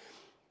giving.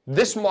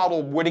 This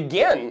model would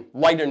again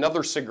light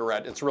another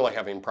cigarette. It's really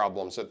having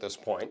problems at this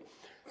point.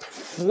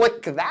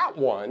 Flick that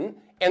one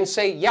and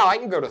say, yeah, I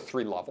can go to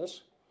 3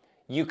 levels.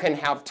 You can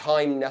have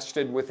time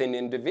nested within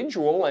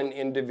individual and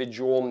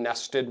individual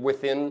nested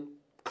within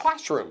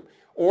classroom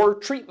or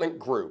treatment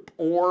group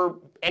or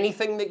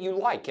anything that you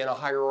like in a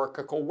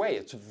hierarchical way.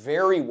 It's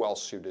very well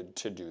suited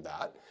to do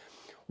that.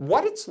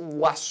 What it's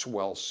less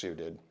well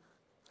suited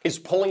is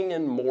pulling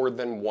in more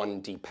than one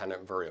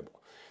dependent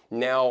variable.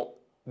 Now,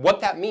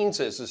 what that means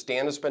is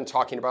Dan has been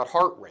talking about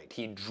heart rate.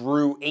 He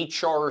drew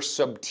HR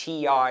sub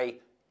TI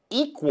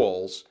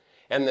equals,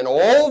 and then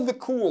all the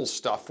cool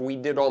stuff we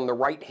did on the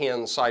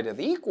right-hand side of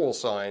the equal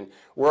sign,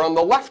 where on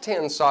the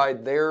left-hand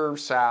side there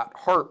sat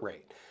heart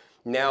rate.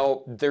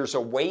 Now, there's a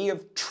way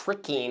of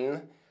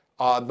tricking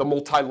the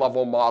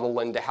multi-level model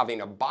into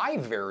having a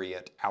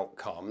bivariate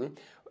outcome.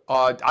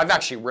 I've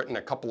actually written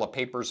a couple of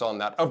papers on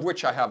that, of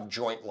which I have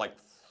joint like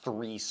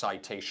 3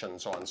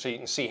 citations on, so you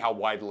can see how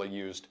widely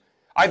used,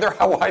 either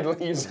how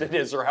widely used it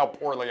is or how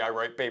poorly I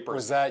write papers.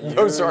 Was that you,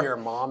 your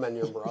mom, and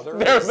your brother?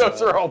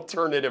 Those are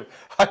alternative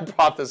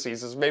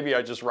hypotheses. Maybe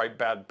I just write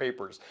bad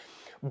papers.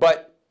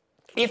 But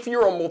if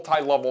you're a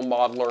multi-level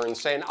modeler and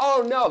saying,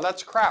 oh no,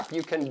 that's crap,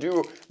 you can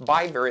do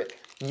bivariate,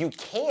 you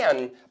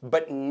can,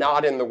 but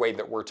not in the way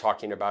that we're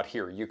talking about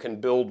here. You can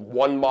build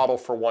one model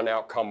for one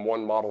outcome,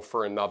 one model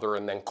for another,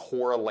 and then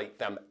correlate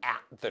them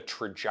at the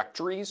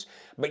trajectories,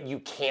 but you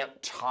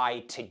can't tie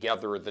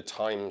together the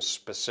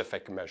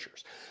time-specific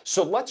measures.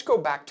 So let's go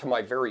back to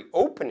my very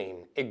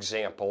opening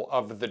example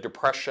of the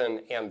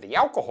depression and the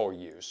alcohol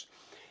use,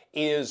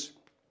 is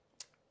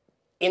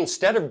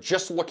instead of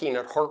just looking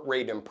at heart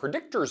rate and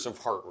predictors of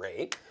heart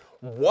rate,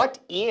 what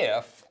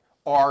if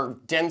our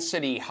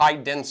density, high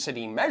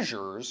density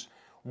measures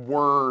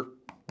were,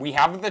 we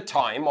have the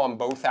time on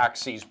both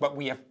axes, but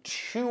we have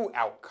 2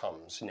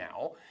 outcomes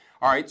now.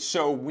 All right,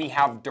 so we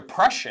have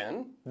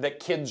depression that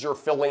kids are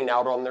filling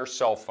out on their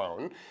cell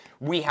phone.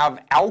 We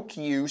have alc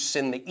use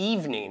in the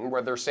evening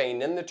where they're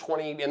saying in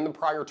the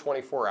prior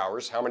 24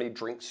 hours, how many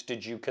drinks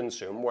did you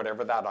consume,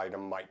 whatever that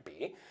item might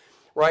be.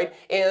 Right?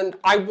 And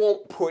I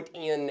won't put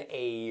in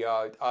a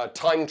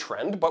time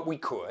trend, but we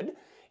could,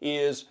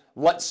 is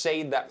let's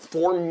say that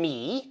for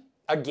me,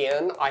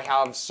 again, I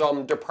have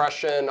some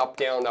depression, up,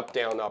 down, up,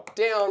 down, up,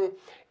 down,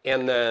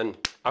 and then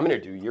I'm going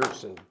to do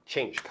yours and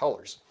change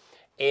colors.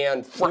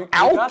 And for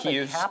alc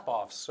use, the cap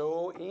off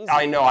so easy.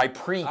 I know, I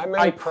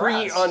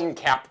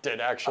pre-uncapped it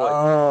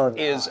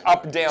actually, is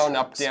up, down,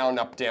 up, down,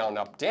 up, down,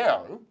 up,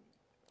 down.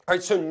 All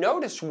right, so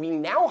notice we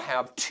now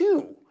have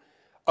 2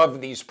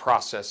 of these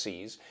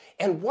processes.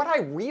 And what I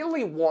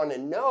really want to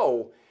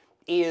know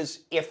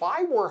is if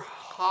I were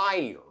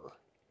higher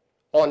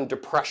on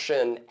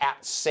depression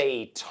at,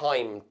 say,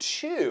 time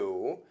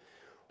 2,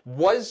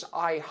 was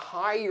I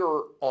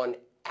higher on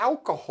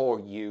alcohol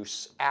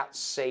use at,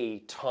 say,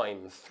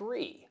 time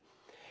 3?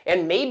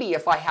 And maybe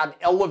if I had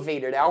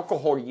elevated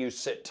alcohol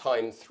use at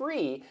time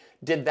 3,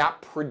 did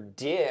that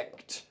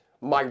predict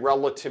my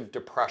relative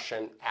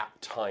depression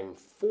at time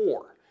 4?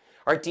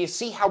 All right, do you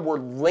see how we're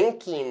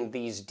linking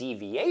these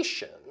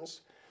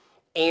deviations?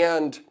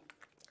 And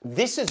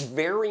this is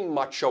very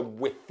much a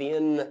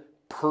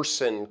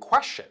within-person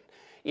question,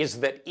 is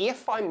that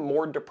if I'm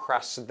more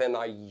depressed than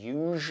I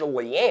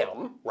usually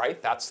am,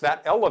 right, that's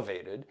that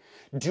elevated,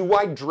 do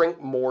I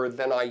drink more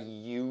than I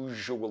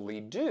usually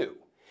do?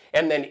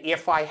 And then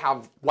if I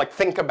have, like,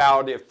 think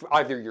about if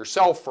either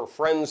yourself or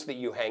friends that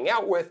you hang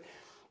out with,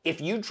 if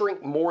you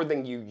drink more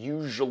than you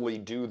usually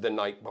do the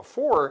night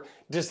before,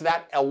 does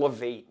that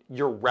elevate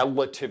your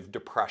relative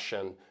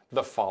depression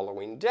the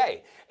following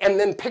day? And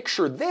then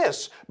picture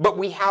this, but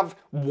we have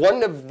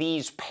one of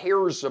these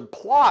pairs of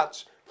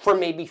plots for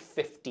maybe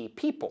 50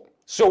 people.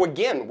 So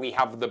again, we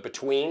have the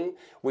between,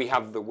 we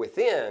have the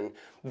within.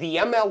 The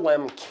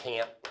MLM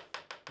can't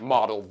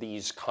model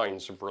these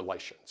kinds of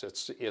relations.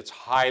 It's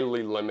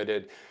highly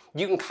limited.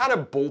 You can kind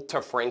of bolt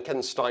a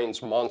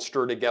Frankenstein's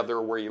monster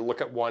together where you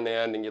look at one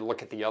end and you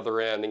look at the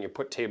other end and you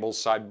put tables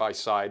side by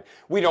side.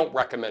 We don't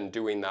recommend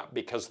doing that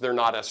because they're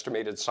not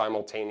estimated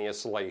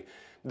simultaneously.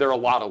 There are a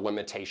lot of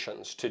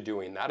limitations to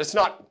doing that. It's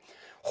not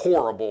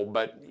horrible,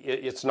 but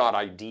it's not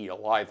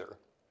ideal either.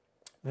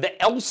 The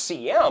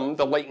LCM,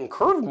 the latent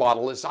curve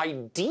model, is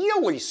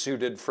ideally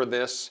suited for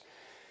this,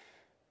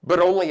 but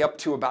only up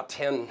to about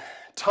 10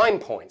 time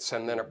points,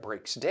 and then it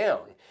breaks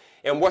down.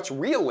 And what's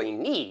really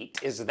neat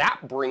is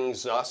that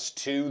brings us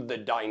to the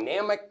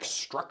dynamic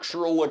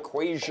structural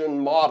equation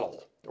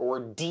model,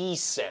 or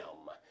DSEM.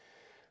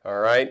 All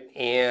right,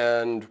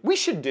 and we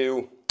should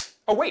do,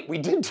 oh wait, we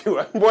did do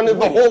one of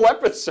the whole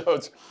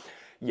episodes.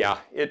 Yeah,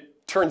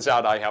 it turns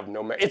out I have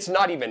no memory. It's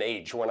not even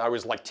age. When I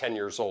was like 10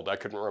 years old, I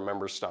couldn't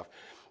remember stuff.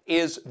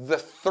 Is the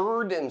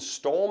third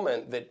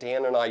installment that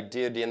Dan and I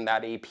did in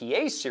that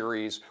APA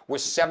series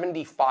was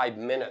 75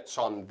 minutes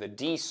on the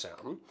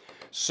DSEM.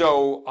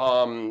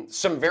 So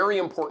some very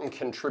important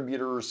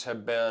contributors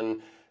have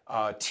been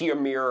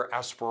Tiamir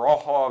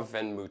Asparahov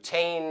and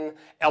Mutain,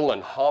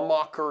 Ellen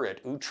Hamacher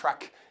at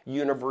Utrecht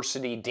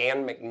University,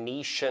 Dan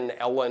McNeish and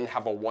Ellen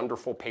have a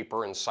wonderful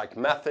paper in Psych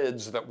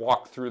Methods that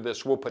walk through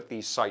this. We'll put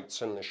these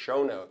sites in the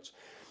show notes.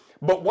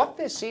 But what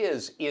this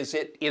is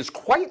it is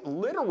quite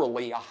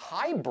literally a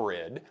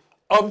hybrid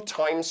of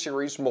time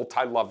series,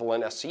 multi-level,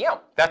 and SEM.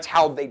 That's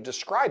how they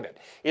describe it,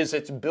 is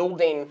it's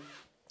building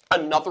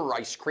another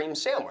ice cream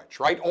sandwich,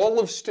 right? All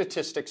of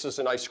statistics is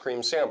an ice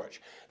cream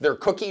sandwich. There are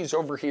cookies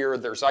over here,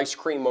 there's ice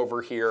cream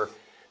over here,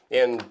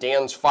 and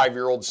Dan's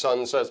 5-year-old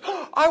son says,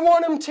 I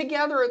want them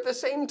together at the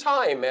same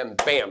time, and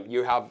bam,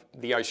 you have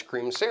the ice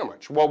cream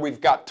sandwich. Well,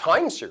 we've got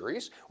time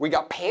series, we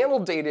got panel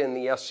data in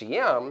the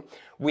SEM,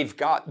 we've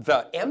got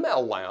the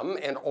MLM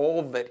and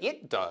all that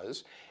it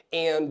does,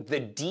 and the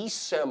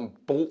DSEM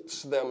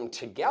bolts them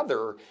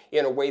together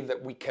in a way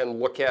that we can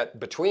look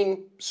at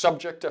between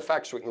subject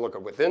effects, we can look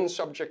at within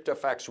subject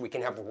effects, we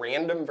can have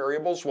random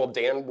variables. Well,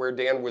 where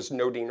Dan was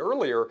noting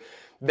earlier,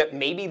 that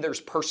maybe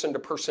there's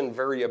person-to-person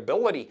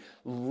variability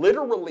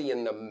literally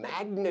in the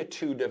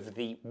magnitude of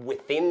the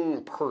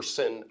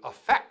within-person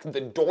effect, the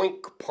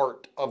doink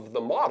part of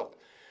the model,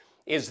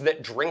 is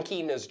that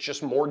drinking is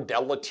just more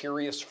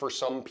deleterious for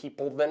some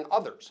people than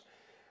others.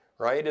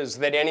 Right, is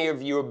that any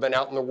of you have been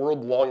out in the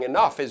world long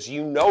enough as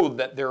you know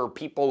that there are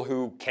people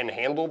who can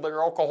handle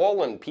their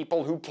alcohol and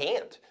people who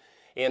can't.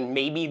 And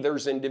maybe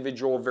there's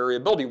individual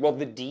variability. Well,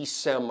 the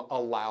DSEM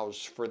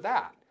allows for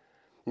that.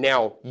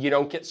 Now, you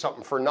don't get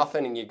something for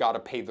nothing and you got to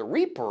pay the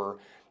reaper,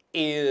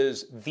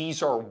 is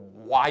these are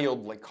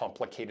wildly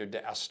complicated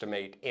to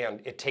estimate, and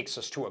it takes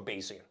us to a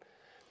Bayesian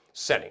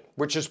setting,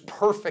 which is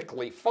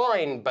perfectly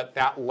fine, but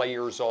that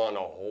layers on a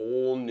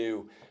whole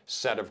new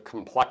set of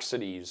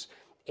complexities.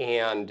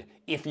 And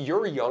if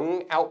you're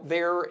young out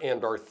there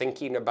and are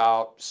thinking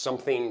about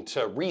something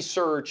to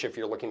research, if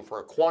you're looking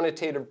for a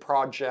quantitative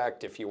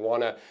project, if you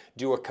want to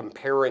do a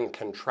compare and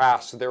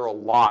contrast, there are a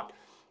lot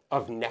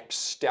of next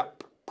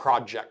step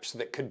projects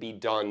that could be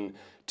done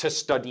to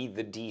study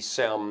the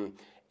DSEM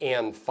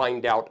and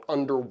find out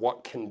under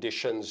what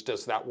conditions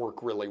does that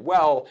work really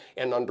well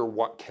and under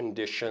what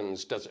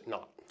conditions does it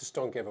not. Just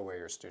don't give away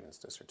your student's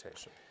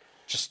dissertation.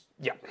 Just,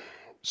 yeah.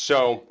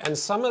 So, and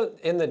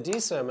in the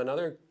DSEM,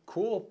 another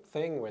cool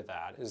thing with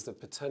that is the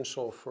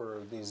potential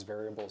for these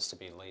variables to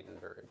be latent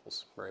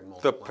variables, right?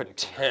 The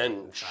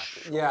potential.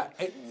 Yeah,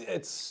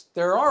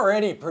 they're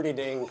already pretty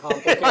dang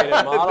complicated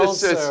models,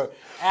 so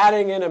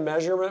adding in a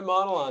measurement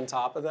model on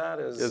top of that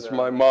is... As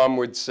my mom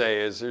would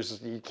say,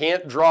 you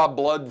can't draw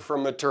blood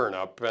from a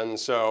turnip, and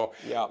so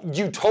yeah.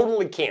 You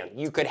totally can.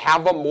 You could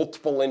have a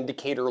multiple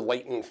indicator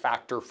latent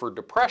factor for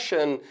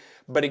depression,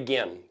 but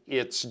again,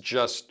 it's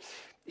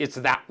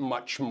that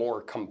much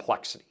more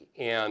complexity.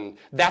 And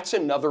that's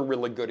another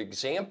really good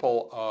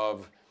example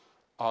of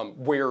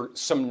where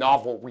some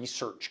novel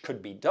research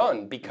could be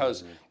done,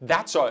 because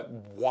that's a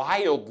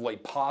wildly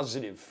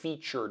positive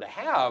feature to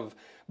have,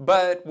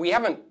 but we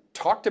haven't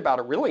talked about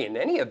it really in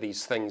any of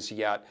these things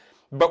yet,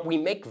 but we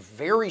make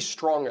very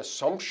strong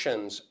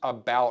assumptions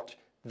about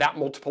that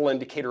multiple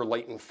indicator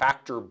latent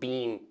factor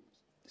being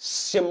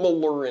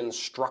similar in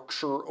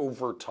structure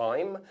over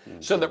time,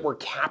 so that we're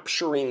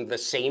capturing the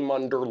same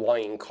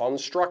underlying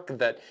construct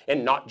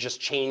and not just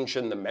change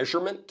in the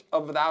measurement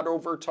of that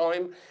over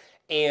time.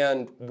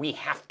 And we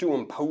have to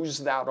impose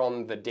that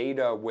on the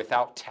data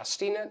without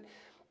testing it.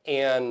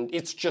 And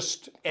it's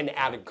just an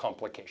added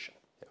complication.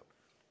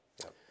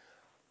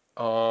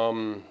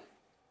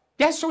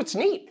 Yeah, so it's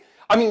neat.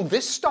 I mean,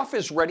 this stuff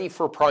is ready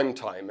for prime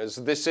time.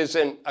 This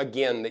isn't,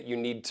 again, that you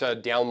need to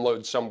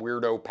download some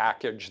weirdo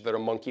package that a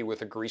monkey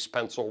with a grease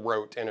pencil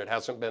wrote and it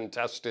hasn't been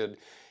tested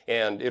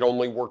and it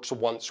only works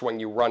once when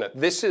you run it.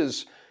 This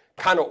is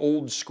kind of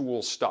old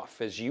school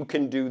stuff, as you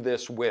can do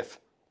this with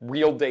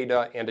real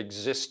data and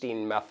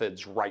existing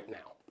methods right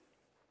now.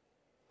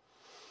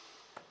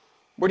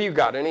 What do you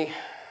got, any?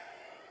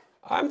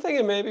 I'm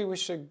thinking maybe we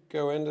should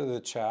go into the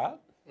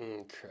chat.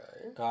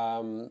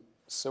 Okay.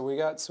 So we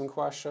got some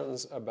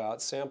questions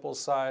about sample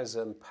size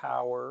and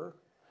power,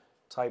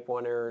 type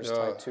 1 errors,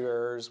 type 2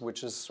 errors,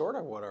 which is sort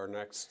of what our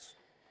next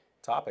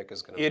topic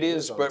is going to be. It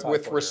is, but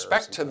with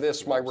respect to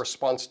this, my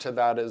response to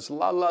that is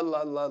la la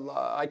la la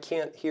la, I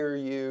can't hear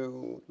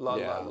you, la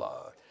la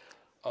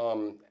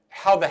la.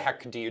 how the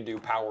heck do you do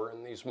power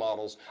in these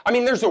models? I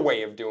mean, there's a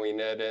way of doing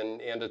it,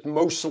 and it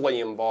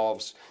mostly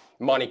involves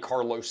Monte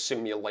Carlo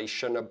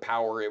simulation of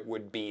power. It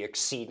would be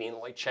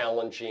exceedingly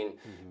challenging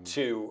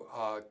to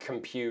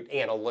compute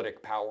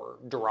analytic power,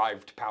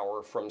 derived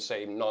power from,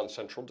 say,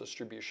 non-central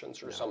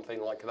distributions or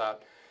something like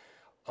that.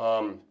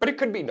 But it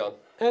could be done.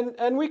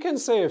 And we can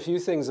say a few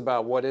things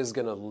about what is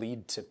going to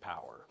lead to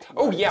power.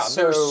 Oh, right? yeah,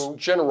 So, there's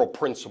general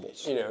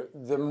principles. you know,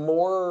 the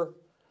more,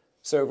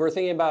 so if we're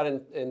thinking about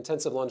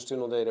intensive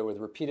longitudinal data with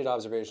repeated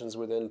observations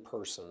within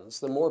persons,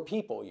 the more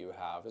people you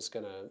have is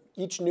going to,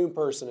 each new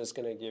person is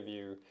going to give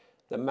you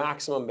the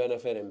maximum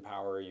benefit in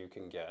power you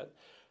can get.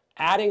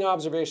 Adding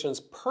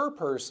observations per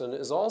person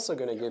is also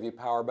going to give you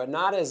power, but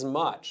not as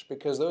much,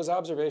 because those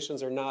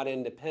observations are not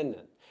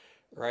independent,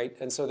 right?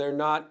 And so they're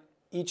not,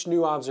 each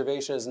new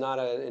observation is not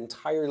an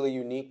entirely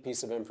unique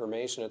piece of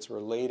information. It's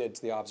related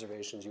to the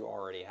observations you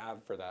already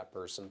have for that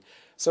person.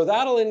 So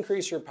that'll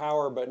increase your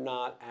power, but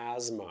not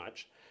as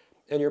much.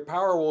 And your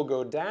power will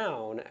go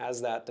down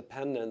as that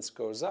dependence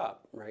goes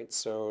up, right?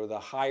 So the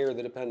higher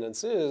the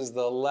dependence is,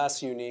 the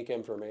less unique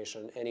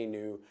information any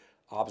new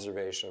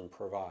observation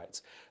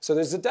provides. So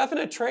there's a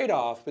definite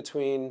trade-off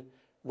between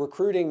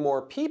recruiting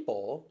more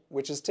people,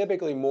 which is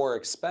typically more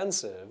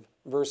expensive,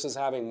 versus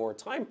having more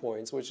time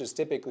points, which is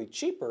typically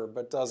cheaper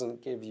but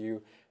doesn't give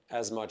you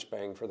as much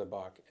bang for the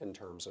buck in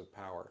terms of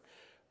power.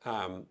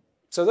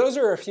 So those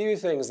are a few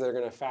things that are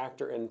going to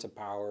factor into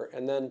power.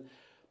 And then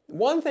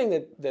one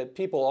thing that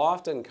people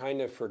often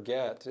kind of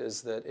forget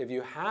is that if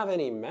you have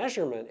any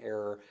measurement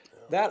error,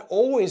 that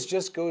always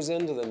just goes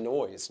into the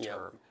noise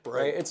term,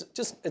 right?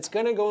 It's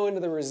going to go into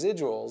the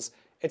residuals.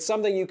 It's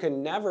something you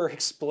can never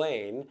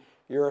explain.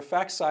 Your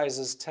effect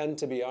sizes tend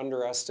to be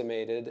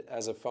underestimated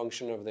as a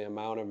function of the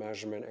amount of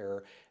measurement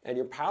error, and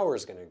your power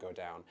is going to go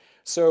down.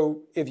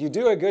 So if you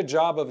do a good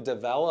job of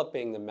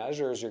developing the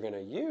measures you're going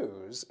to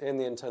use in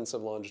the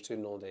intensive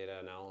longitudinal data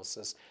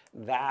analysis,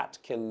 that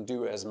can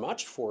do as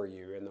much for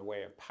you in the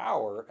way of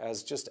power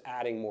as just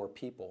adding more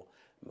people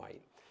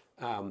might.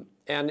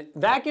 And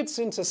that gets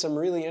into some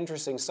really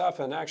interesting stuff,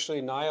 and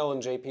actually Niall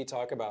and JP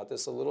talk about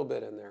this a little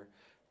bit in their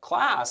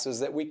class, is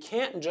that we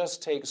can't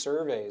just take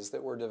surveys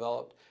that were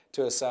developed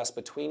to assess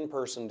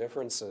between-person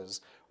differences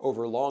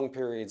over long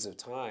periods of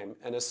time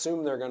and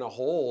assume they're going to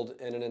hold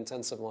in an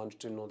intensive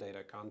longitudinal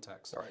data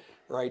context.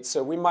 Right?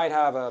 So we might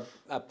have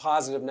a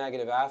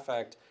positive-negative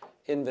affect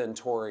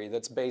inventory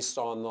that's based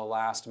on the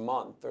last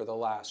month or the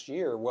last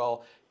year.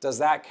 Well, does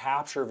that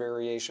capture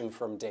variation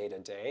from day to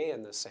day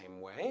in the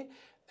same way?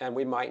 And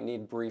we might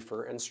need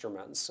briefer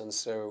instruments. And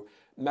so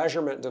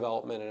measurement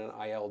development in an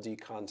ILD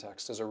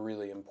context is a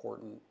really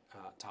important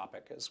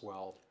topic as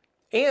well.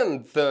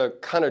 And the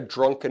kind of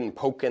drunken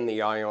poke in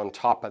the eye on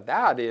top of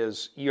that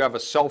is you have a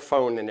cell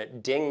phone and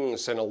it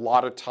dings, and a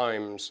lot of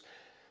times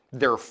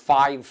there are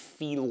 5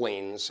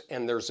 feelings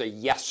and there's a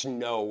yes,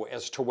 no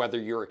as to whether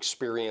you're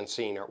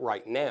experiencing it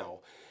right now.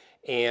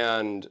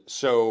 And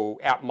so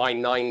at my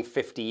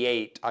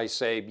 9:58, I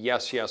say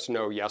yes, yes,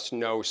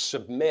 no,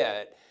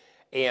 submit.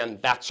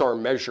 And that's our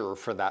measure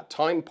for that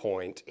time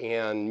point.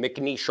 And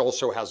McNeish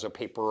also has a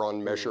paper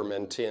on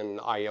measurement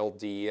in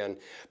ILD. And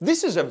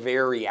this is a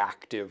very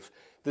active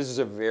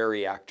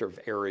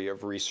area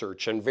of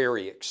research and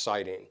very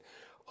exciting.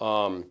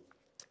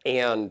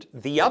 And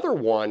the other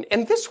one,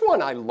 and this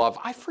one I love,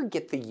 I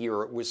forget the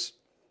year, it was,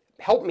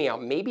 help me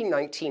out, maybe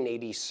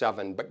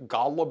 1987, but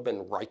Golub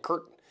and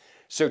Reichert.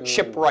 So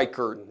Chip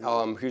Reichert,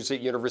 who's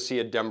at University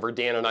of Denver,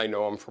 Dan and I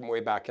know him from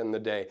way back in the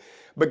day.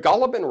 But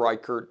Golub and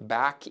Reichert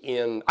back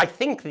in, I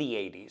think, the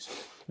 80s,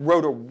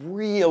 wrote a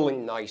really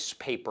nice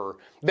paper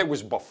that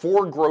was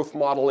before growth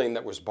modeling,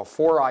 that was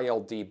before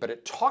ILD, but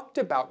it talked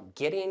about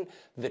getting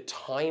the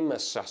time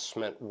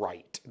assessment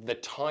right, the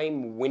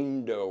time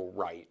window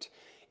right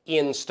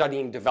in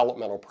studying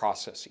developmental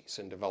processes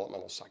and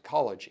developmental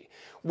psychology.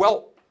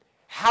 Well,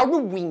 how do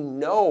we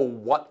know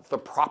what the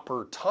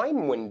proper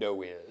time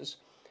window is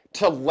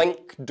to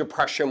link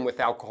depression with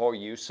alcohol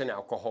use and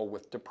alcohol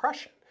with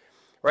depression,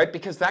 right?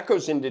 Because that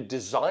goes into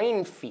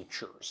design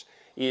features.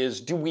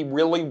 Is, do we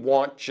really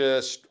want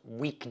just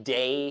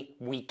weekday,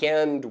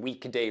 weekend,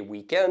 weekday,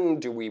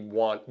 weekend? Do we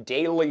want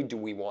daily? Do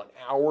we want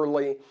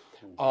hourly?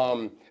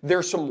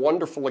 There's some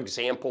wonderful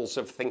examples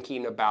of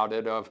thinking about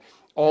it, of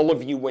all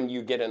of you, when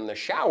you get in the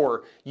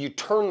shower, you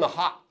turn the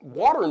hot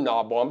water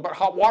knob on, but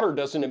hot water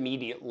doesn't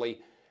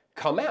immediately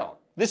come out.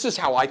 This is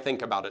how I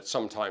think about it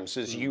sometimes,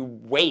 is you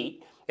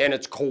wait and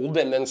it's cold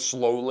and then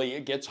slowly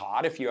it gets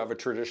hot if you have a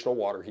traditional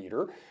water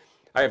heater.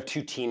 I have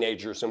 2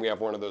 teenagers and we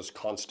have one of those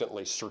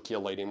constantly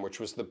circulating, which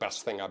was the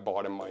best thing I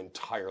bought in my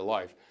entire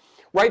life.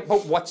 Right,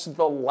 but what's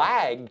the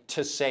lag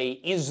to say,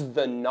 is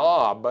the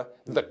knob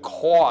the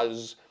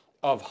cause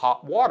of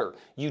hot water?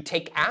 You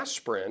take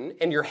aspirin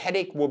and your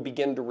headache will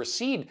begin to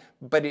recede,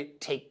 but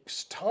it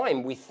takes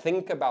time. We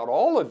think about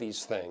all of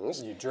these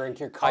things. You drink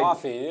your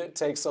coffee, it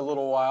takes a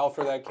little while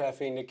for that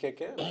caffeine to kick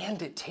in.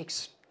 And it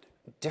takes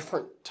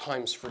different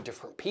times for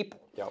different people.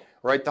 Yep.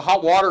 Right, the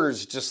hot water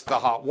is just the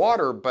hot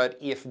water, but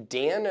if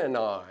Dan and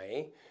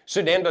I,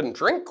 so Dan doesn't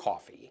drink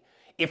coffee,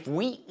 if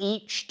we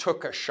each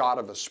took a shot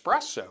of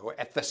espresso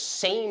at the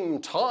same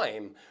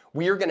time,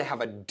 we are going to have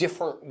a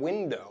different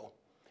window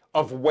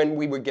of when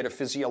we would get a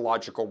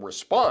physiological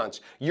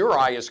response. Your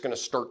eye is going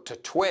to start to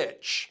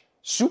twitch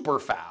super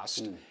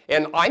fast,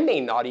 and I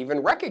may not even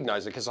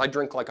recognize it because I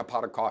drink like a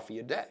pot of coffee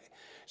a day.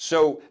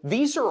 So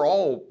these are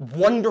all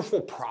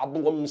wonderful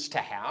problems to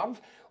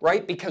have,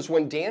 right? Because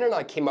when Dan and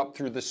I came up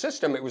through the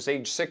system, it was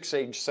age 6,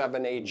 age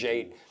 7, age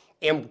 8,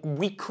 and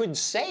we could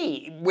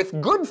say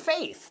with good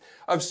faith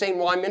of saying,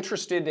 well, I'm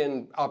interested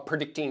in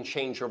predicting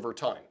change over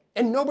time.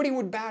 And nobody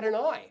would bat an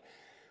eye.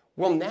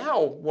 Well, now,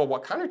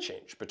 what kind of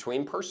change?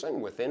 Between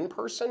person, within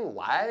person,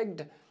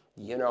 lagged,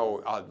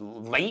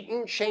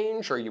 latent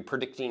change? Are you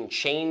predicting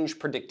change,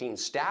 predicting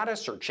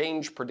status, or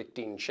change,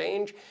 predicting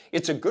change?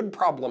 It's a good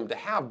problem to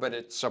have, but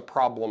it's a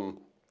problem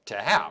to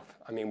have.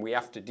 I mean, we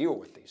have to deal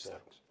with these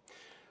things.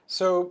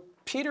 So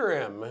Peter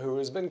M., who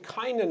has been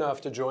kind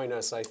enough to join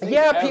us, I think,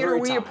 yeah, Peter,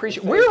 we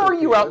appreciate. Where are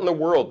you out in the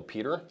world,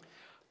 Peter?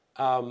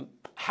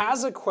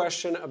 Has a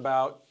question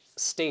about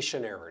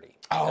stationarity.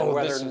 And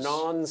whether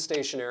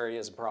non-stationary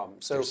is a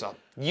problem. So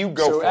you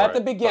go for it. So at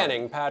the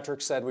beginning, Patrick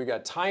said we've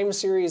got time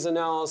series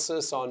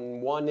analysis on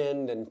one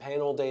end and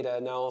panel data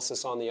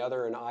analysis on the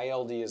other, and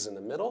ILD is in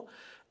the middle.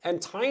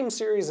 And time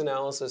series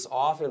analysis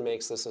often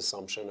makes this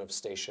assumption of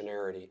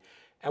stationarity.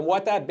 And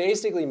what that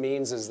basically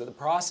means is that the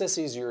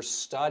processes you're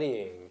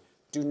studying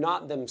do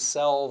not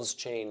themselves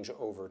change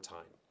over time,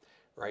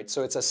 right?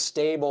 So it's a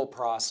stable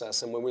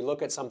process. And when we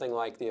look at something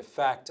like the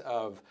effect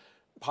of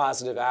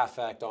positive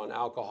affect on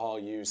alcohol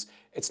use,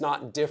 it's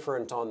not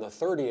different on the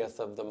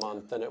 30th of the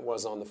month than it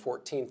was on the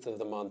 14th of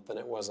the month than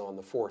it was on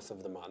the 4th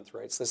of the month,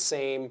 right? It's the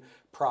same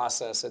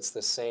process, it's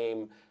the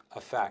same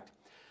effect.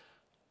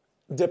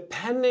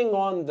 Depending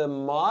on the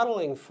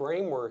modeling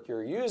framework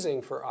you're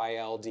using for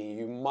ILD,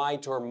 you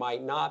might or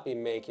might not be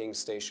making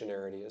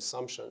stationarity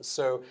assumptions.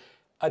 So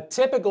a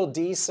typical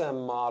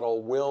DSEM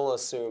model will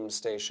assume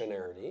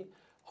stationarity,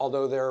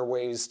 although there are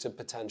ways to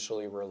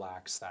potentially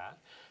relax that.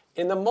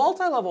 In the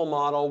multi-level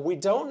model, we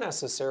don't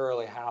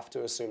necessarily have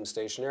to assume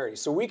stationarity.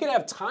 So we could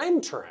have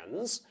time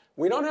trends.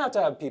 We don't have to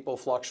have people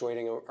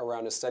fluctuating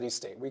around a steady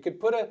state. We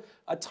could put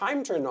a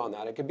time trend on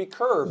that. It could be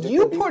curved.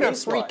 You put a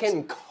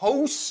freaking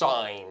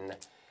cosine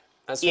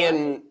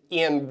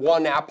in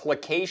one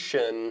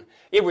application.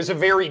 It was a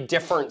very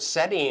different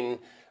setting,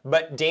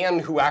 but Dan,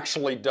 who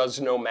actually does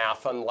know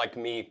math, unlike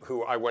me,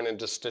 who I went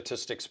into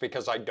statistics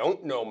because I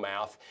don't know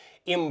math,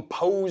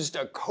 imposed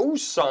a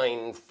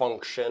cosine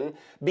function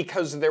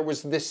because there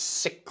was this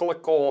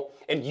cyclical,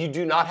 and you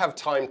do not have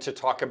time to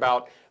talk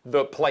about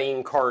the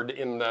playing card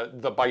in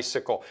the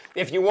bicycle.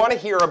 If you want to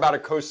hear about a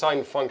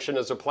cosine function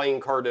as a playing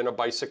card in a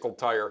bicycle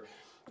tire,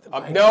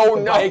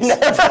 no.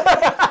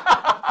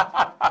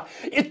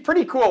 It's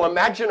pretty cool.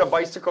 Imagine a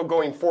bicycle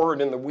going forward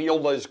and the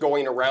wheel is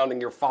going around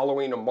and you're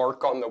following a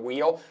mark on the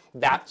wheel.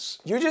 That's...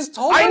 You just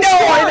told us.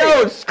 I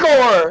know,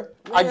 score!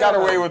 Yeah. I got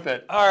away with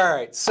it. All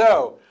right,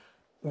 so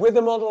with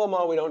the multiple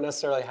model, we don't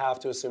necessarily have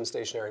to assume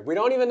stationary. We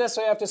don't even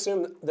necessarily have to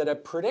assume that a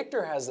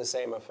predictor has the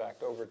same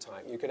effect over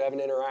time. You could have an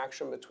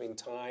interaction between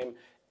time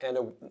and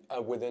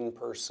a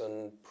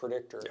within-person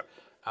predictor. Yep.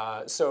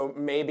 So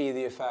maybe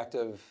the effect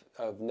of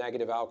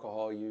negative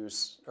alcohol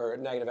use or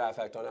negative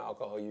affect on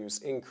alcohol use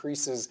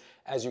increases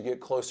as you get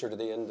closer to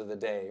the end of the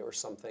day or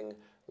something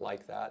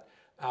like that.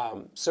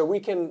 So we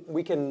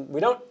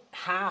don't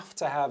have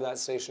to have that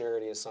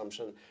stationarity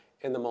assumption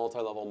in the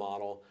multi-level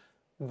model,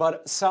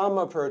 but some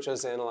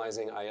approaches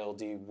analyzing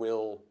ILD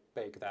will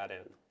bake that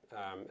in.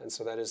 And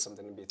so that is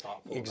something to be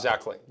thoughtful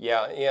Exactly, about.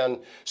 Yeah. And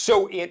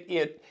so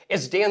it,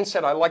 as Dan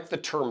said, I like the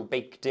term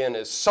baked in,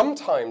 is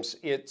sometimes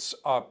it's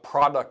a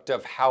product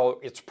of how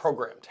it's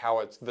programmed,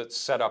 how that's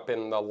set up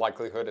in the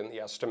likelihood and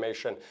the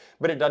estimation,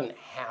 but it doesn't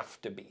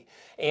have to be.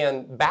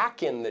 And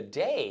back in the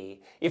day,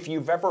 if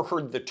you've ever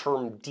heard the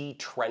term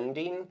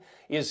detrending,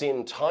 is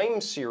in time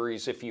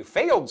series, if you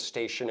failed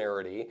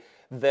stationarity,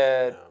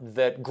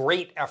 that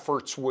great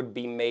efforts would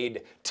be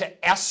made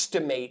to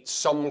estimate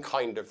some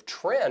kind of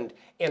trend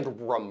and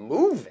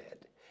remove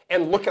it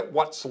and look at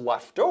what's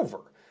left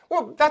over.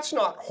 Well, that's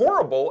not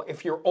horrible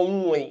if you're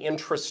only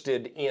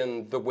interested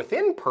in the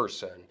within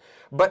person,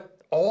 but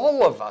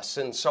all of us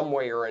in some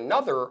way or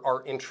another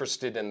are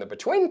interested in the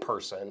between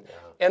person,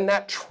 and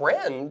that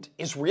trend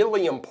is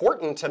really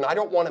important, and I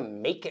don't want to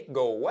make it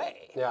go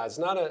away. Yeah, it's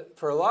not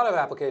for a lot of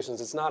applications,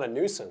 it's not a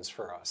nuisance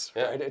for us,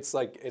 right? It's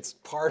like, it's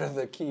part of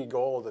the key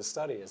goal of the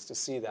study is to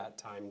see that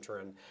time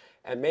trend,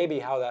 and maybe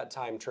how that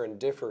time trend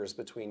differs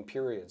between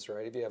periods,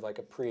 right? If you have like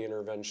a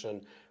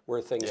pre-intervention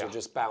where things are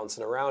just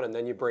bouncing around, and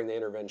then you bring the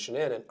intervention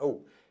in, and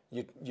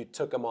you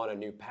took them on a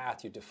new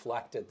path, you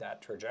deflected that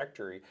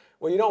trajectory.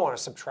 Well, you don't want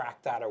to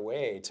subtract that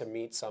away to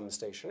meet some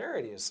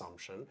stationarity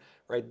assumption,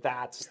 right?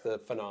 That's the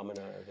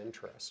phenomena of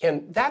interest.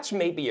 And that's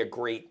maybe a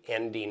great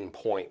ending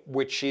point,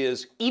 which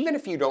is even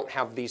if you don't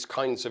have these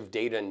kinds of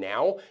data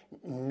now,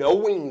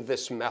 knowing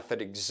this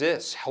method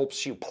exists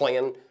helps you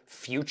plan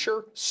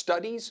future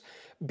studies,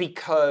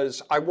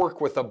 because I work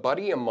with a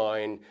buddy of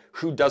mine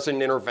who does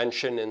an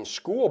intervention in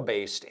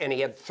school-based, and he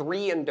had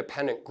 3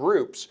 independent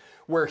groups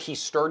where he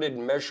started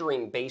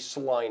measuring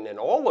baseline in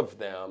all of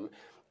them.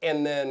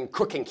 And then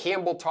Cook and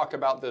Campbell talk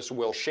about this,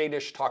 Will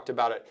Shadish talked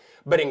about it.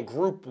 But in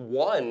group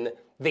 1,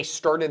 they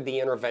started the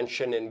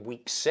intervention in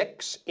week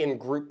 6, in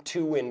group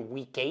 2 in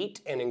week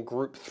 8, and in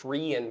group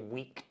 3 in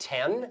week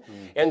 10.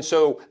 And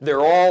so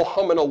they're all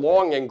humming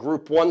along, and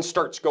group 1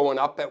 starts going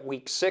up at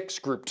week 6,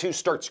 group 2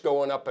 starts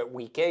going up at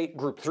week 8,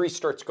 group 3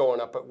 starts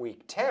going up at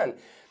week 10.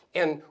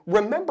 And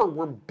remember,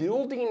 we're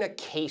building a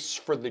case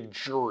for the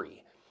jury,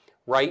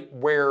 right?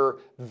 Where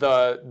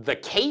the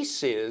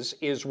case is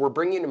we're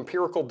bringing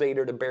empirical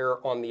data to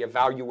bear on the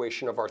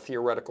evaluation of our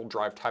theoretical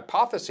derived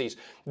hypotheses.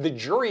 The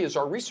jury is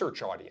our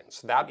research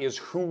audience. That is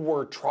who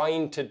we're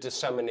trying to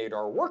disseminate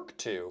our work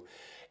to.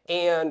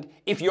 And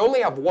if you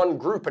only have one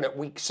group and at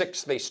week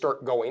 6 they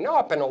start going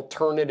up, an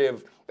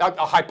alternative,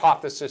 a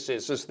hypothesis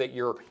is that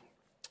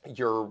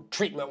your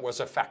treatment was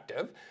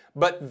effective,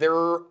 but there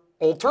are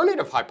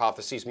alternative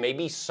hypotheses.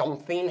 Maybe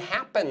something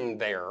happened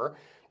there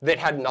that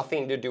had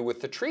nothing to do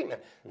with the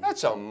treatment.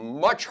 That's a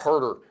much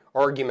harder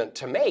argument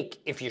to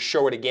make if you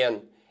show it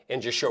again and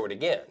just show it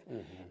again.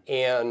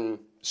 And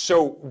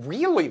so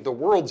really the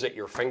world's at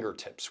your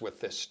fingertips with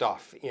this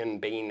stuff in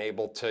being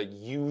able to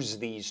use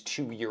these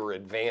to your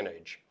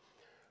advantage.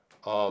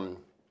 I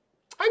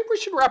think we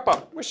should wrap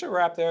up. We should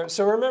wrap there.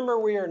 So remember,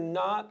 we are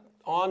not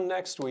on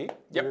next week.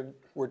 Yep.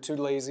 We're too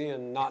lazy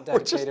and not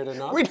dedicated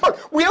enough.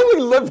 We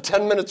only live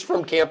 10 minutes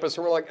from campus,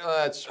 and we're like,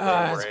 it's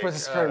spring break.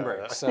 It's spring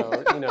break.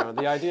 So, you know,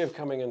 the idea of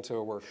coming into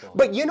a work building.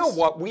 But you know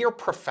what? We are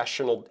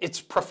professional. It's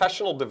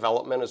professional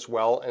development as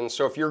well. And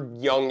so if you're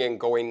young and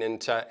going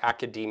into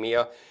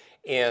academia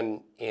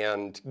and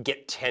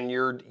get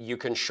tenured, you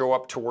can show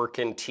up to work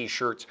in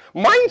T-shirts.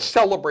 Mine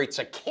celebrates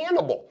a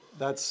cannibal.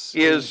 That's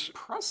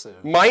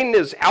impressive. Mine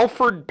is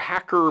Alfred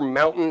Packer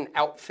Mountain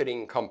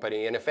Outfitting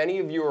Company. And if any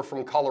of you are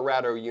from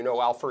Colorado, you know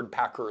Alfred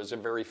Packer is a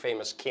very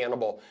famous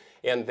cannibal.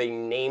 And they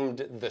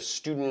named the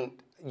student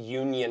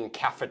union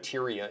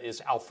cafeteria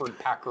is Alfred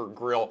Packer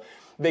Grill.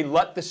 They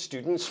let the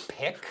students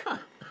pick,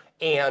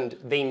 and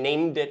they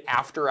named it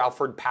after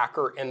Alfred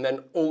Packer, and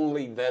then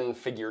only then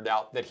figured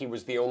out that he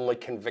was the only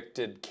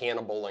convicted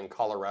cannibal in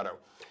Colorado.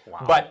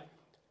 Wow. But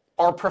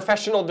our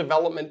professional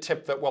development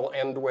tip that we'll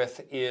end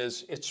with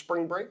is, it's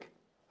spring break.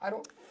 I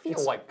don't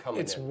feel like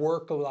coming in. It's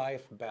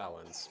work-life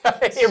balance.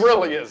 It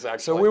really is,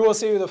 actually. So we will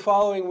see you the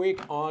following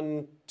week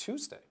on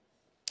Tuesday.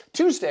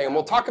 And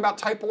we'll talk about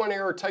type 1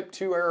 error, type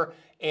 2 error,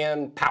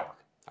 and power.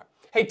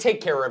 Hey, take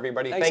care,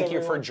 everybody. Thank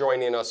you for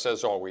joining us,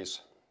 as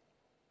always.